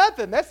don't know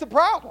nothing. That's the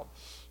problem.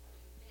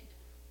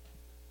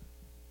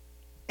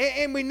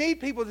 And we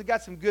need people that's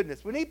got some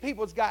goodness. We need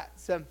people that's got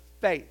some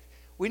faith.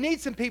 We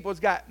need some people that's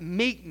got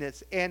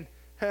meekness. And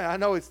I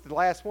know it's the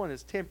last one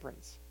is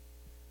temperance.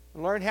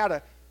 Learn how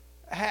to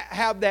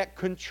have that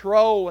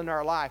control in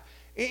our life.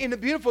 And the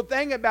beautiful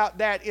thing about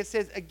that, it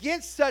says,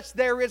 against such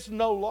there is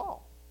no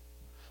law.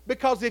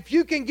 Because if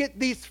you can get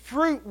these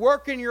fruit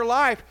work in your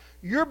life,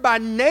 you're by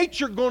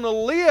nature going to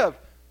live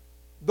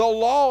the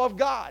law of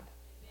God.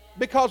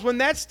 Because when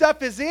that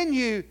stuff is in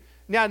you,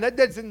 now that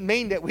doesn't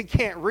mean that we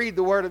can't read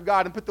the Word of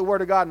God and put the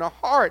Word of God in our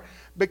heart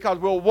because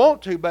we'll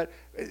want to, but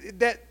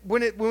that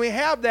when we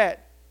have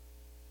that,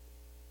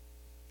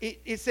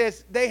 it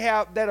says they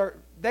that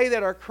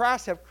are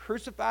Christ have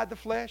crucified the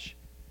flesh.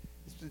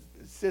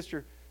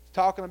 Sister is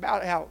talking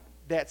about how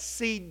that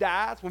seed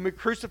dies. When we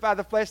crucify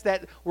the flesh,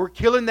 that we're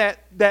killing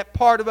that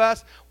part of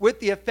us with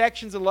the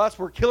affections and lusts.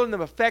 We're killing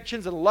the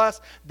affections and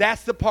lusts.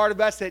 That's the part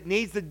of us that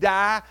needs to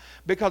die,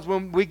 because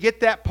when we get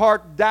that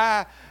part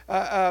die,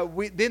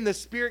 then the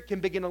Spirit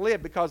can begin to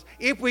live. Because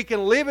if we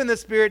can live in the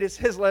Spirit, it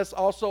says let us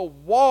also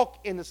walk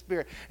in the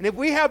Spirit. And if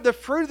we have the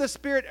fruit of the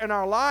Spirit in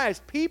our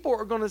lives, people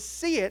are going to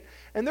see it,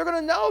 and they're going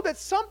to know that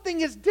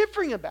something is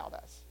different about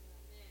us.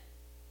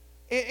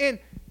 And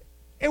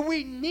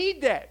we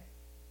need that.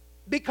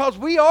 Because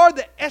we are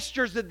the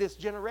Esthers of this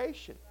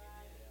generation.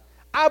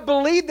 I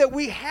believe that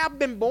we have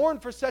been born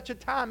for such a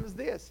time as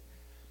this.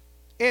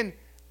 And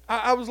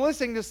I was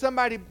listening to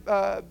somebody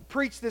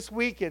preach this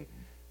week, and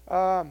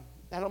I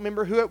don't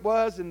remember who it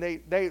was, and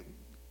they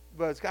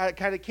was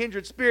kind of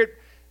kindred spirit.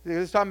 They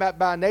was talking about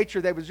by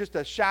nature they was just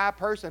a shy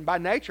person. By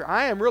nature,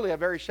 I am really a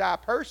very shy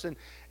person,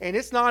 and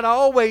it's not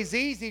always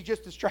easy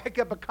just to strike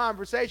up a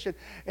conversation.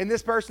 And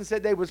this person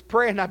said they was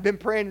praying. I've been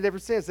praying it ever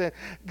since. And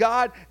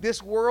God,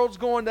 this world's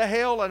going to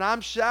hell, and I'm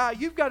shy.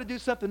 You've got to do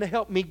something to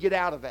help me get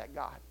out of that,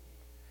 God.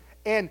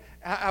 And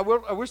I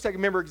wish I could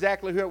remember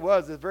exactly who it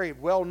was. A very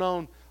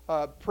well-known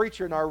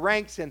preacher in our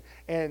ranks,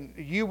 and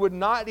you would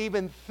not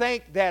even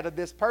think that of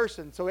this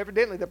person. So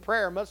evidently the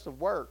prayer must have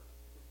worked.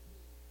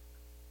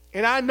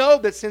 And I know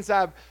that since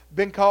I've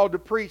been called to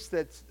preach,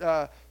 that's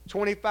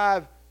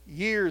 25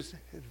 years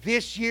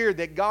this year,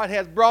 that God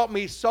has brought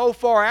me so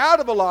far out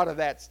of a lot of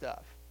that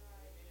stuff.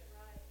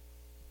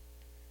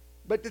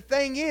 But the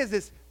thing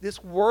is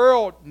this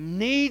world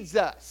needs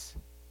us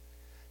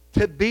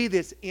to be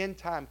this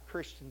end-time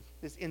Christian,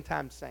 this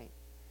end-time saint.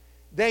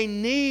 They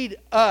need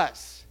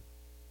us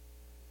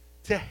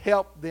to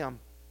help them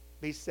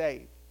be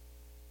saved.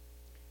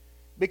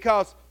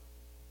 Because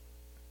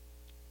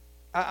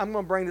I'm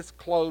going to bring this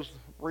close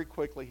very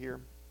quickly here.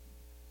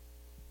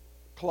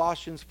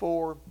 Colossians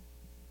 4,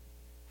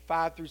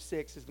 5 through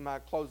 6 is my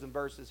closing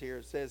verses here.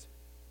 It says,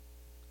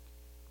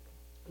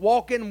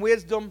 walk in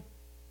wisdom.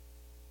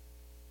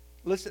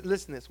 Listen to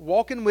this.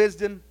 Walk in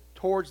wisdom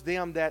towards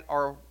them that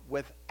are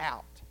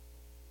without.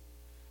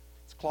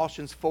 It's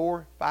Colossians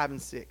 4, 5,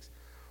 and 6.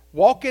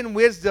 Walk in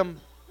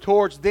wisdom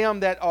towards them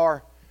that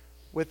are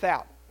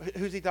without.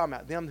 Who's he talking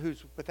about? Them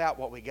who's without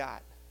what we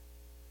got.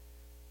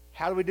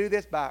 How do we do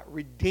this? By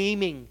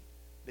redeeming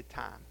the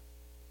time.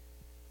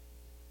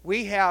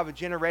 We have a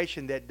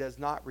generation that does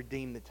not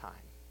redeem the time.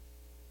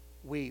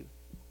 We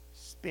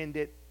spend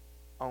it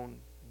on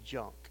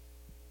junk.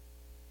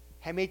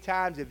 How many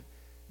times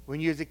when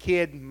you was a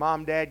kid,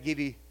 mom, dad give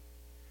you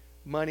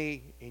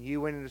money and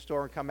you went in the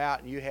store and come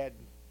out and you had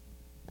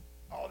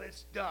all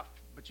this stuff,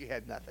 but you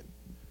had nothing?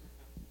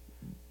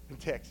 In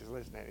Texas,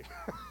 listen at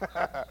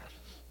him.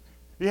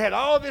 You had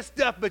all this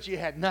stuff, but you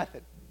had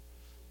nothing.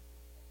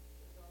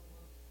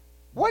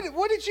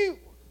 What did you...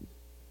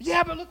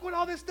 Yeah, but look what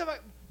all this stuff...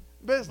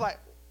 But it's like,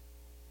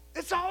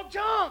 it's all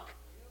junk.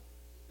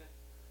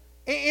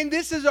 And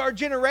this is our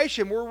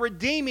generation. We're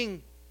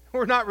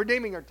not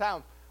redeeming our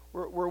time.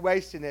 We're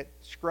wasting it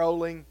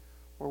scrolling.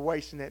 We're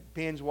wasting it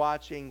binge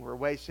watching. We're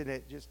wasting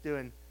it just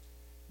doing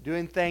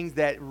things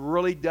that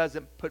really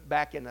doesn't put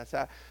back in us.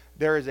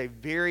 There is I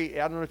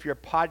don't know if you're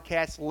a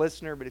podcast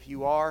listener, but if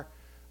you are,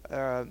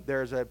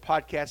 there's a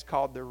podcast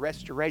called The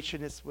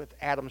Restorationists with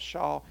Adam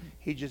Shaw.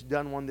 He just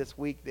done one this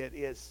week that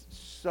is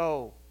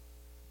so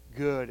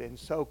good and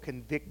so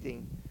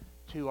convicting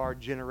to our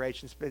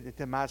generation,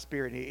 to my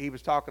spirit. He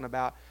was talking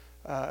about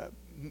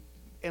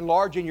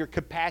enlarging your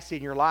capacity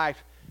in your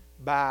life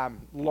by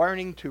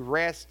learning to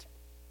rest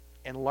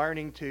and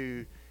learning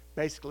to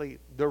basically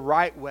the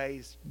right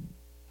ways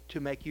to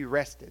make you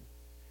rested.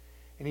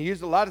 And he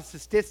used a lot of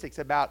statistics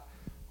about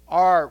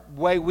our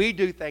way we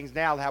do things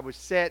now, how we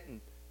sit and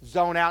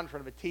zone out in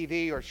front of a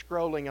TV or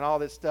scrolling and all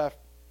this stuff.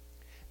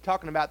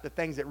 Talking about the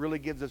things that really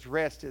gives us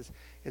rest is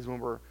when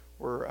we're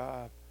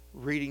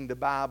reading the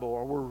Bible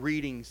or we're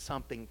reading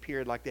something,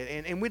 period, like that.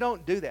 And we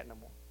don't do that no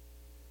more.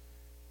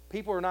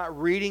 People are not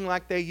reading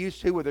like they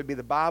used to, whether it be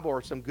the Bible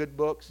or some good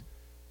books.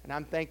 And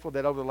I'm thankful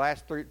that over the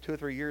last 2 or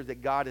 3 years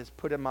that God has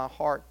put in my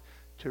heart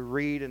to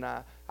read. And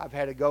I've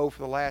had to go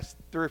for the last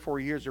 3 or 4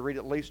 years to read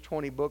at least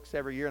 20 books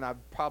every year. And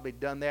I've probably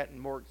done that and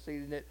more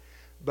exceeding it.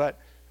 But,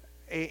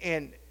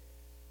 and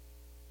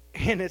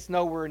it's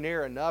nowhere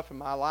near enough in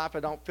my life, I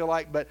don't feel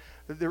like. But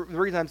the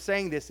reason I'm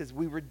saying this is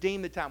we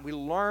redeem the time. We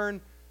learn,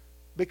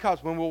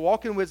 because when we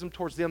walk in wisdom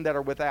towards them that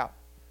are without.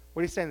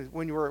 What he's saying is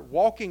when you're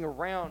walking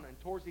around and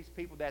towards these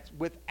people that's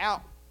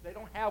without, they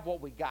don't have what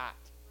we got.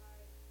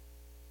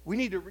 We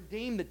need to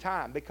redeem the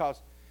time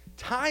because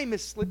time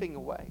is slipping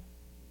away.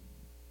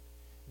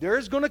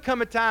 There's going to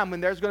come a time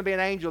when there's going to be an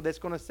angel that's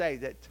going to say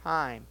that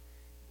time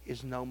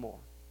is no more.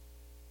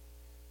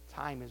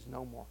 Time is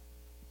no more.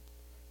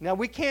 Now,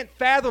 we can't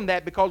fathom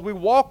that because we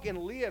walk and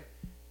live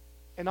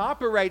and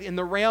operate in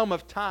the realm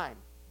of time.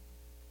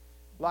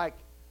 Like,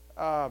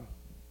 like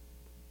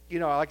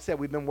I said,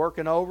 we've been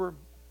working over.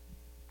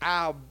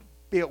 I'll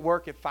be at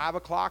work at 5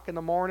 o'clock in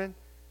the morning,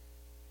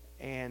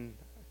 and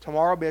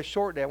tomorrow will be a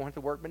short day. I won't have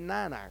to work but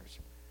 9 hours.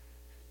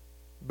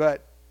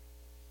 But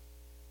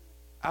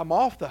I'm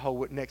off the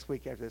whole next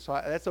week after this, so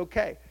that's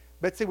okay.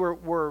 But see,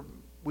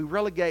 we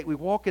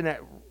walk in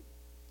that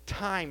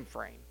time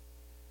frame.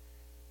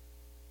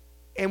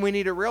 And we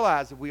need to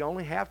realize that we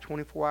only have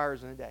 24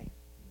 hours in a day.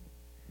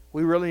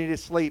 We really need to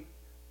sleep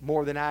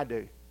more than I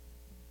do.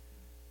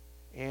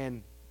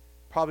 And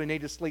probably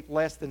need to sleep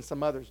less than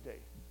some others do.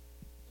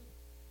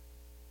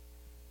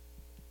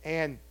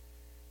 And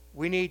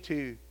we need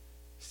to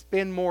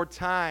spend more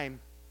time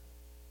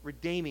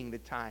redeeming the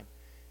time.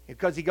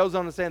 Because he goes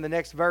on to say in the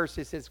next verse,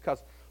 he says,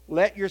 because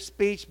let your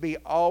speech be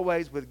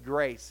always with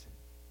grace,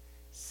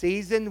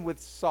 seasoned with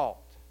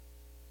salt,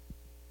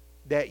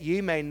 that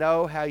you may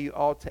know how you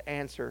ought to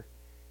answer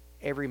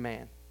every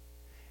man.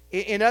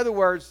 In other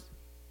words,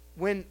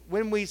 when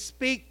we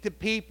speak to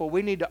people,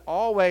 we need to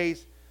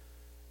always,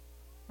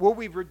 where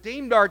we've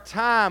redeemed our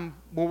time,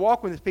 we're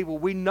walking with people,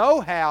 we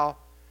know how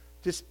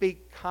to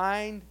speak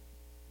kind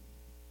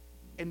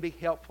and be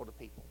helpful to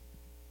people.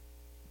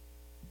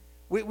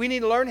 We need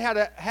to learn how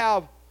to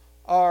have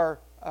our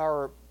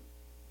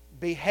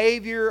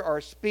behavior, our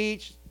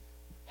speech,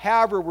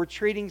 however we're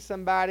treating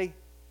somebody.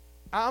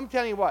 I'm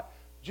telling you what,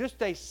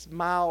 just a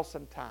smile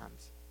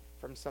sometimes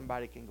from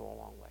somebody can go a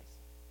long ways.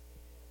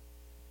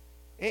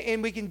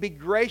 And we can be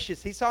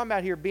gracious. He's talking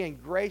about here being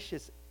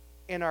gracious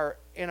in our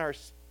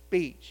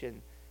speech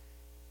and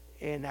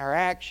in our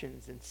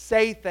actions, and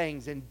say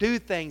things and do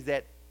things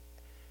that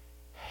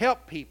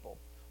help people,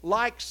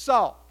 like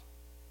salt.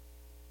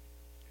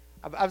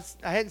 I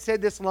hadn't said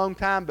this in a long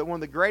time, but one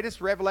of the greatest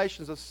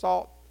revelations of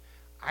salt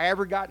I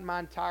ever got in my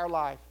entire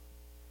life,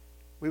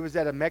 we was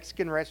at a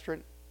Mexican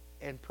restaurant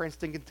in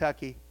Princeton,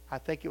 Kentucky. I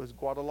think it was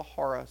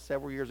Guadalajara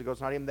several years ago.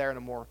 It's not even there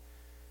anymore.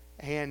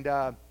 And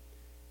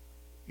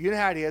you know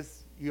how it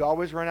is. You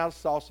always run out of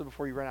salsa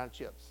before you run out of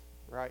chips,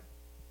 right?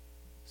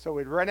 So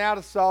we'd run out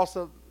of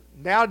salsa.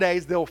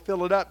 Nowadays, they'll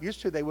fill it up.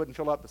 Used to, they wouldn't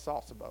fill up the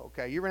salsa bowl.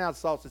 Okay, you run out of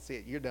salsa, that's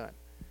it. You're done.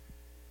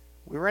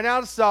 We ran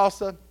out of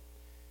salsa,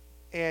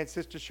 and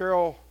Sister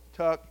Cheryl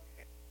took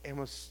and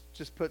was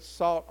just put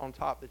salt on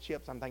top of the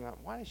chips. I'm thinking,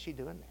 why is she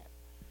doing that?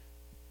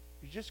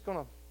 You're just going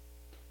to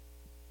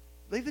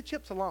leave the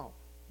chips alone.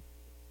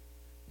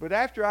 But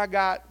after I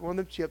got one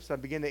of the chips, I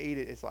began to eat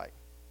it. It's like,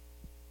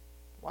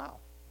 wow.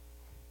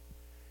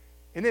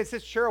 And then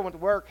Sister Cheryl went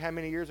to work how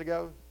many years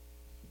ago?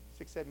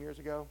 6, 7 years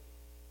ago?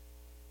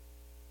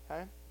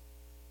 Huh?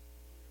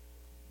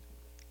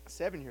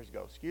 7 years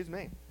ago, excuse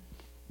me.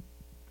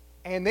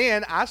 And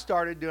then I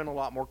started doing a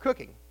lot more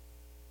cooking.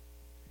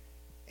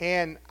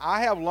 And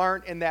I have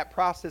learned in that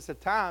process of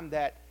time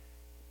that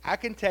I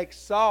can take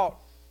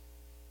salt,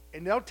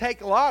 and they'll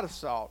take a lot of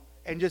salt,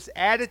 and just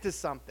add it to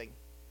something.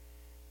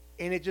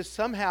 And it just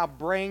somehow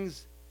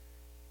brings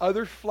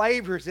other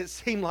flavors that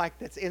seem like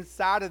that's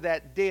inside of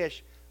that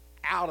dish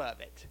out of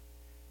it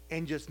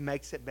and just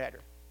makes it better.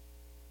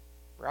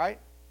 Right?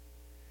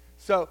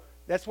 So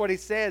that's what he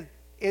says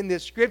in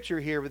this scripture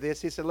here with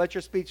this. He said, let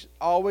your speech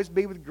always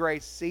be with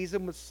grace,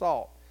 seasoned with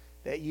salt,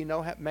 that you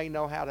may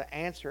know how to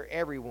answer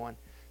everyone.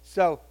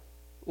 So,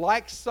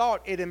 like salt,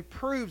 it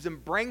improves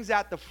and brings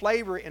out the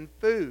flavor in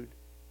food.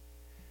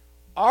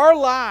 Our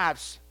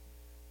lives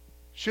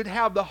should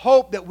have the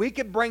hope that we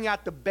could bring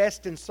out the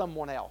best in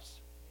someone else.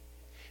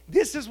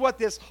 This is what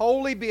this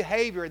holy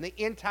behavior in the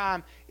end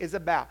time is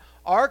about.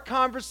 Our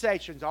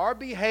conversations, our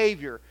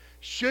behavior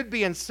should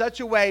be in such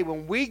a way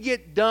when we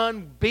get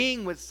done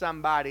being with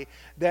somebody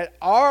that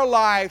our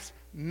lives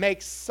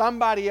make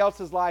somebody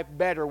else's life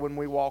better when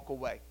we walk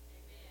away.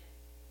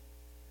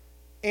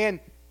 And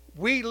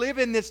we live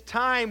in this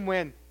time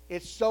when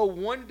it's so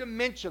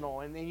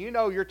one-dimensional, and you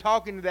know you're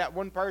talking to that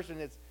one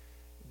person.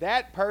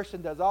 That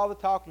person does all the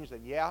talking. You say,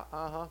 yeah,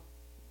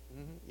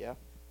 yeah.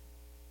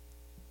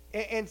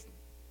 And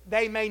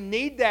they may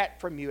need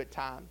that from you at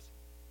times.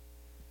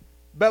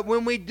 But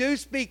when we do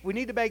speak, we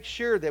need to make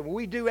sure that when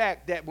we do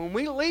act, that when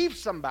we leave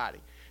somebody,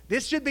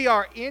 this should be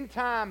our end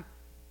time,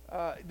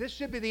 this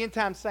should be the end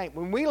time saint.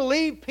 When we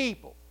leave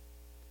people,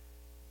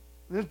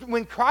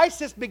 when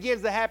crisis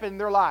begins to happen in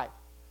their life,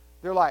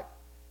 they're like,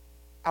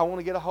 I want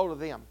to get a hold of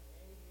them.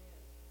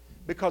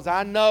 Because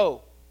I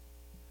know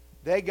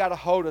they got a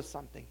hold of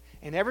something.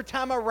 And every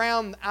time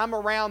I'm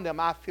around them,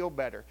 I feel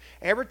better.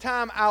 Every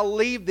time I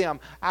leave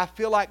them, I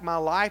feel like my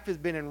life has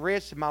been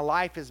enriched and my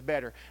life is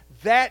better.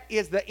 That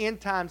is the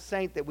end time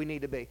saint that we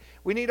need to be.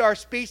 We need our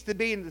speech to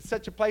be in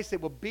such a place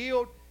that will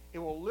build, it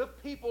will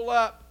lift people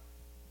up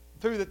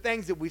through the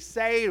things that we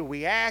say or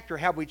we act or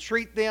how we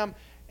treat them.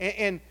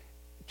 And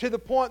to the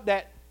point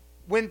that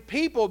when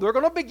people, they're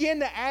going to begin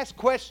to ask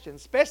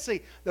questions,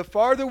 especially the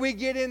farther we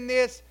get in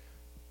this,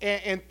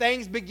 and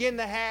things begin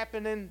to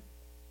happen, and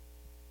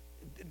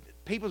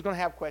people's going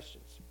to have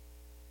questions.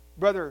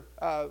 Brother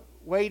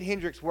Wade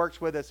Hendricks works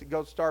with us at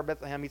Gold Star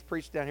Bethlehem. He's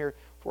preached down here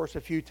for us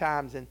a few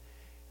times, and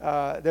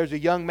there's a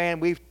young man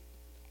we've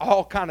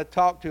all kind of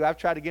talked to. I've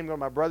tried to get him to go to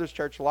my brother's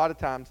church a lot of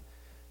times.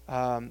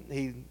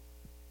 He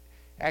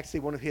actually,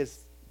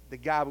 the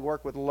guy we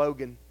work with,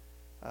 Logan,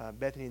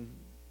 Bethany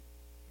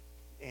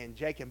and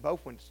Jacob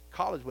both went to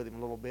college with him a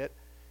little bit.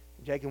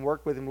 Jacob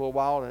worked with him a little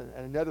while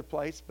at another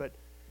place, but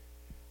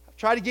I've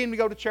tried to get him to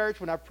go to church.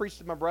 When I've preached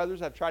to my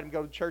brothers, I've tried him to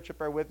go to church up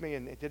there with me,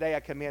 and today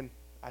I come in,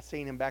 I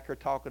seen him back there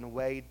talking to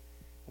Wade.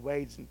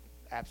 Wade's an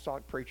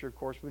apostolic preacher, of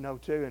course, we know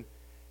too, and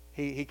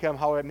he come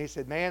holler at me. He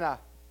said, man, I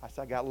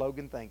said, I got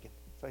Logan thinking.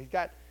 So he's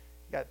got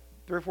 3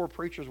 or 4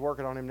 preachers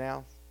working on him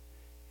now.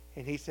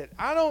 And he said,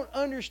 I don't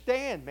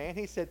understand, man.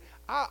 He said,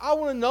 I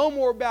want to know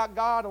more about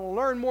God. I want to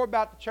learn more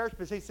about the church.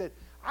 But he said,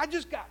 I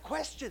just got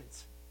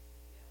questions.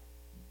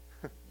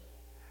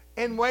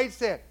 And Wade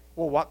said,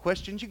 well, what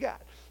questions you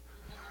got?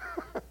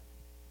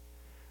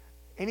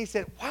 And he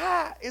said,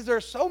 why is there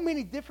so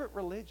many different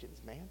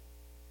religions, man?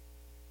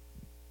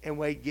 And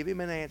Wade, give him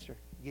an answer.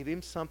 Give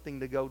him something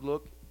to go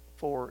look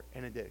for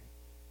and to do.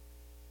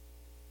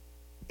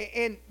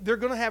 And they're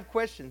going to have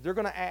questions. They're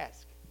going to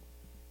ask.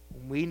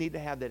 We need to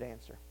have that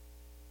answer.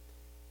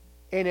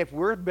 And if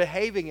we're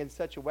behaving in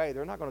such a way,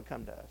 they're not going to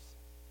come to us.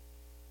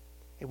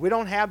 If we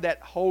don't have that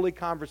holy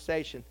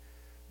conversation,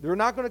 they're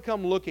not going to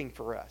come looking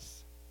for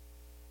us.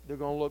 They're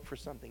going to look for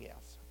something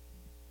else.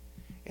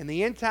 And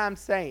the end time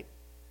saint,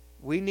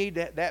 we need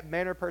that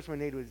manner of person we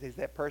need is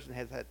that person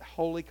has that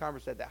holy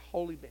conversation, that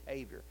holy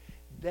behavior.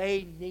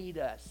 They need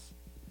us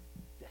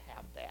to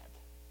have that.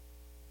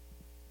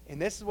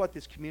 And this is what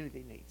this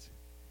community needs.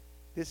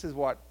 This is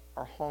what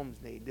our homes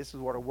need. This is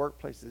what our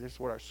workplaces, this is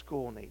what our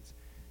school needs.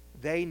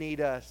 They need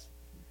us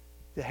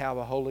to have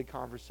a holy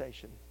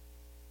conversation.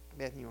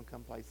 Bethany, you want to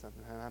come play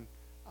something?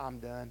 I'm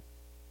done.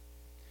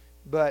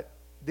 But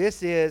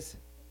this is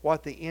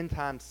what the end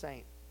time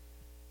saint,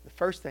 the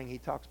first thing he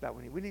talks about,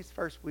 we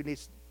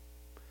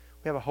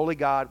have a holy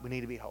God, we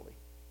need to be holy.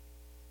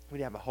 We need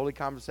to have a holy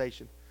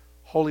conversation,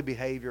 holy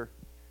behavior.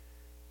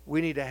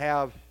 We need to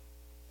have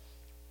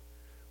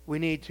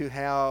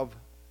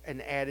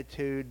an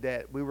attitude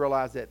that we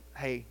realize that,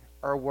 hey,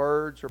 our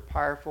words are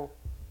powerful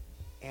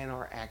and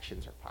our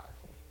actions are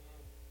powerful.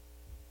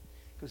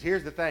 Because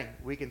here's the thing,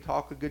 we can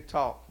talk a good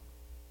talk,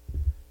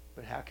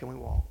 but how can we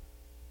walk?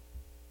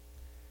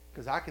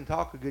 Because I can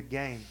talk a good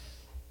game,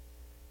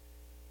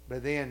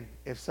 but then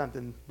if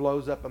something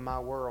blows up in my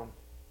world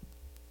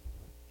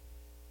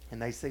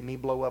and they see me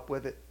blow up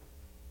with it,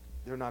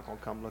 they're not going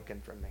to come looking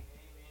for me.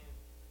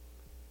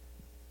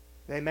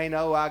 They may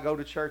know I go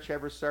to church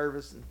every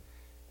service, and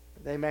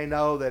they may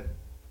know that,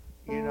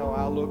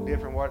 I look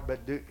different, but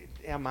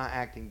am I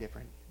acting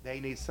different? They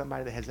need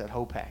somebody that has that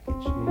whole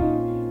package.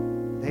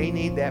 They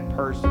need that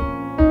person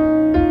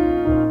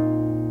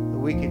that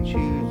we can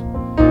choose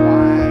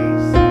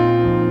wise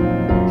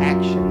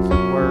actions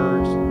and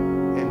words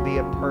and be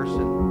a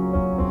person.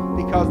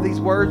 Because these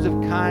words of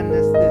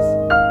kindness, this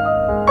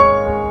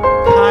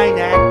kind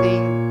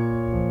acting,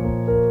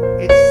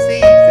 it's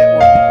seeds that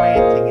we're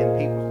planting in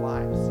people's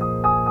lives.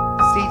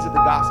 Seeds of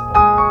the gospel.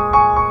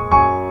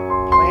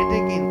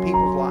 Planting in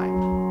people's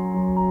lives.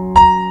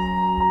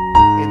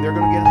 And they're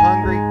going to get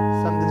hungry.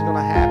 Something's going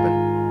to happen.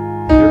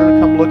 And they're going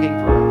to come looking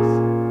for us.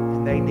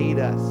 And they need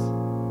us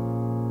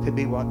to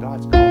be what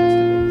God's called us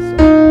to be.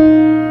 So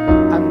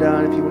I'm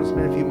done. If you want to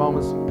spend a few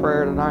moments in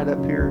prayer tonight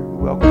up here,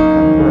 you're welcome to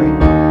come pray.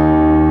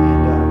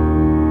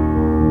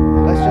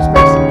 And let's just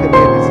make some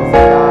commitments and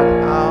say, God,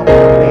 I want to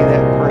be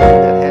that person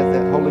that has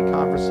that holy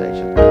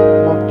conversation. I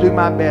want to do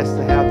my best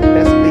to have the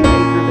best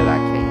behavior that I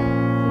can.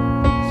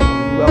 So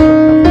we welcome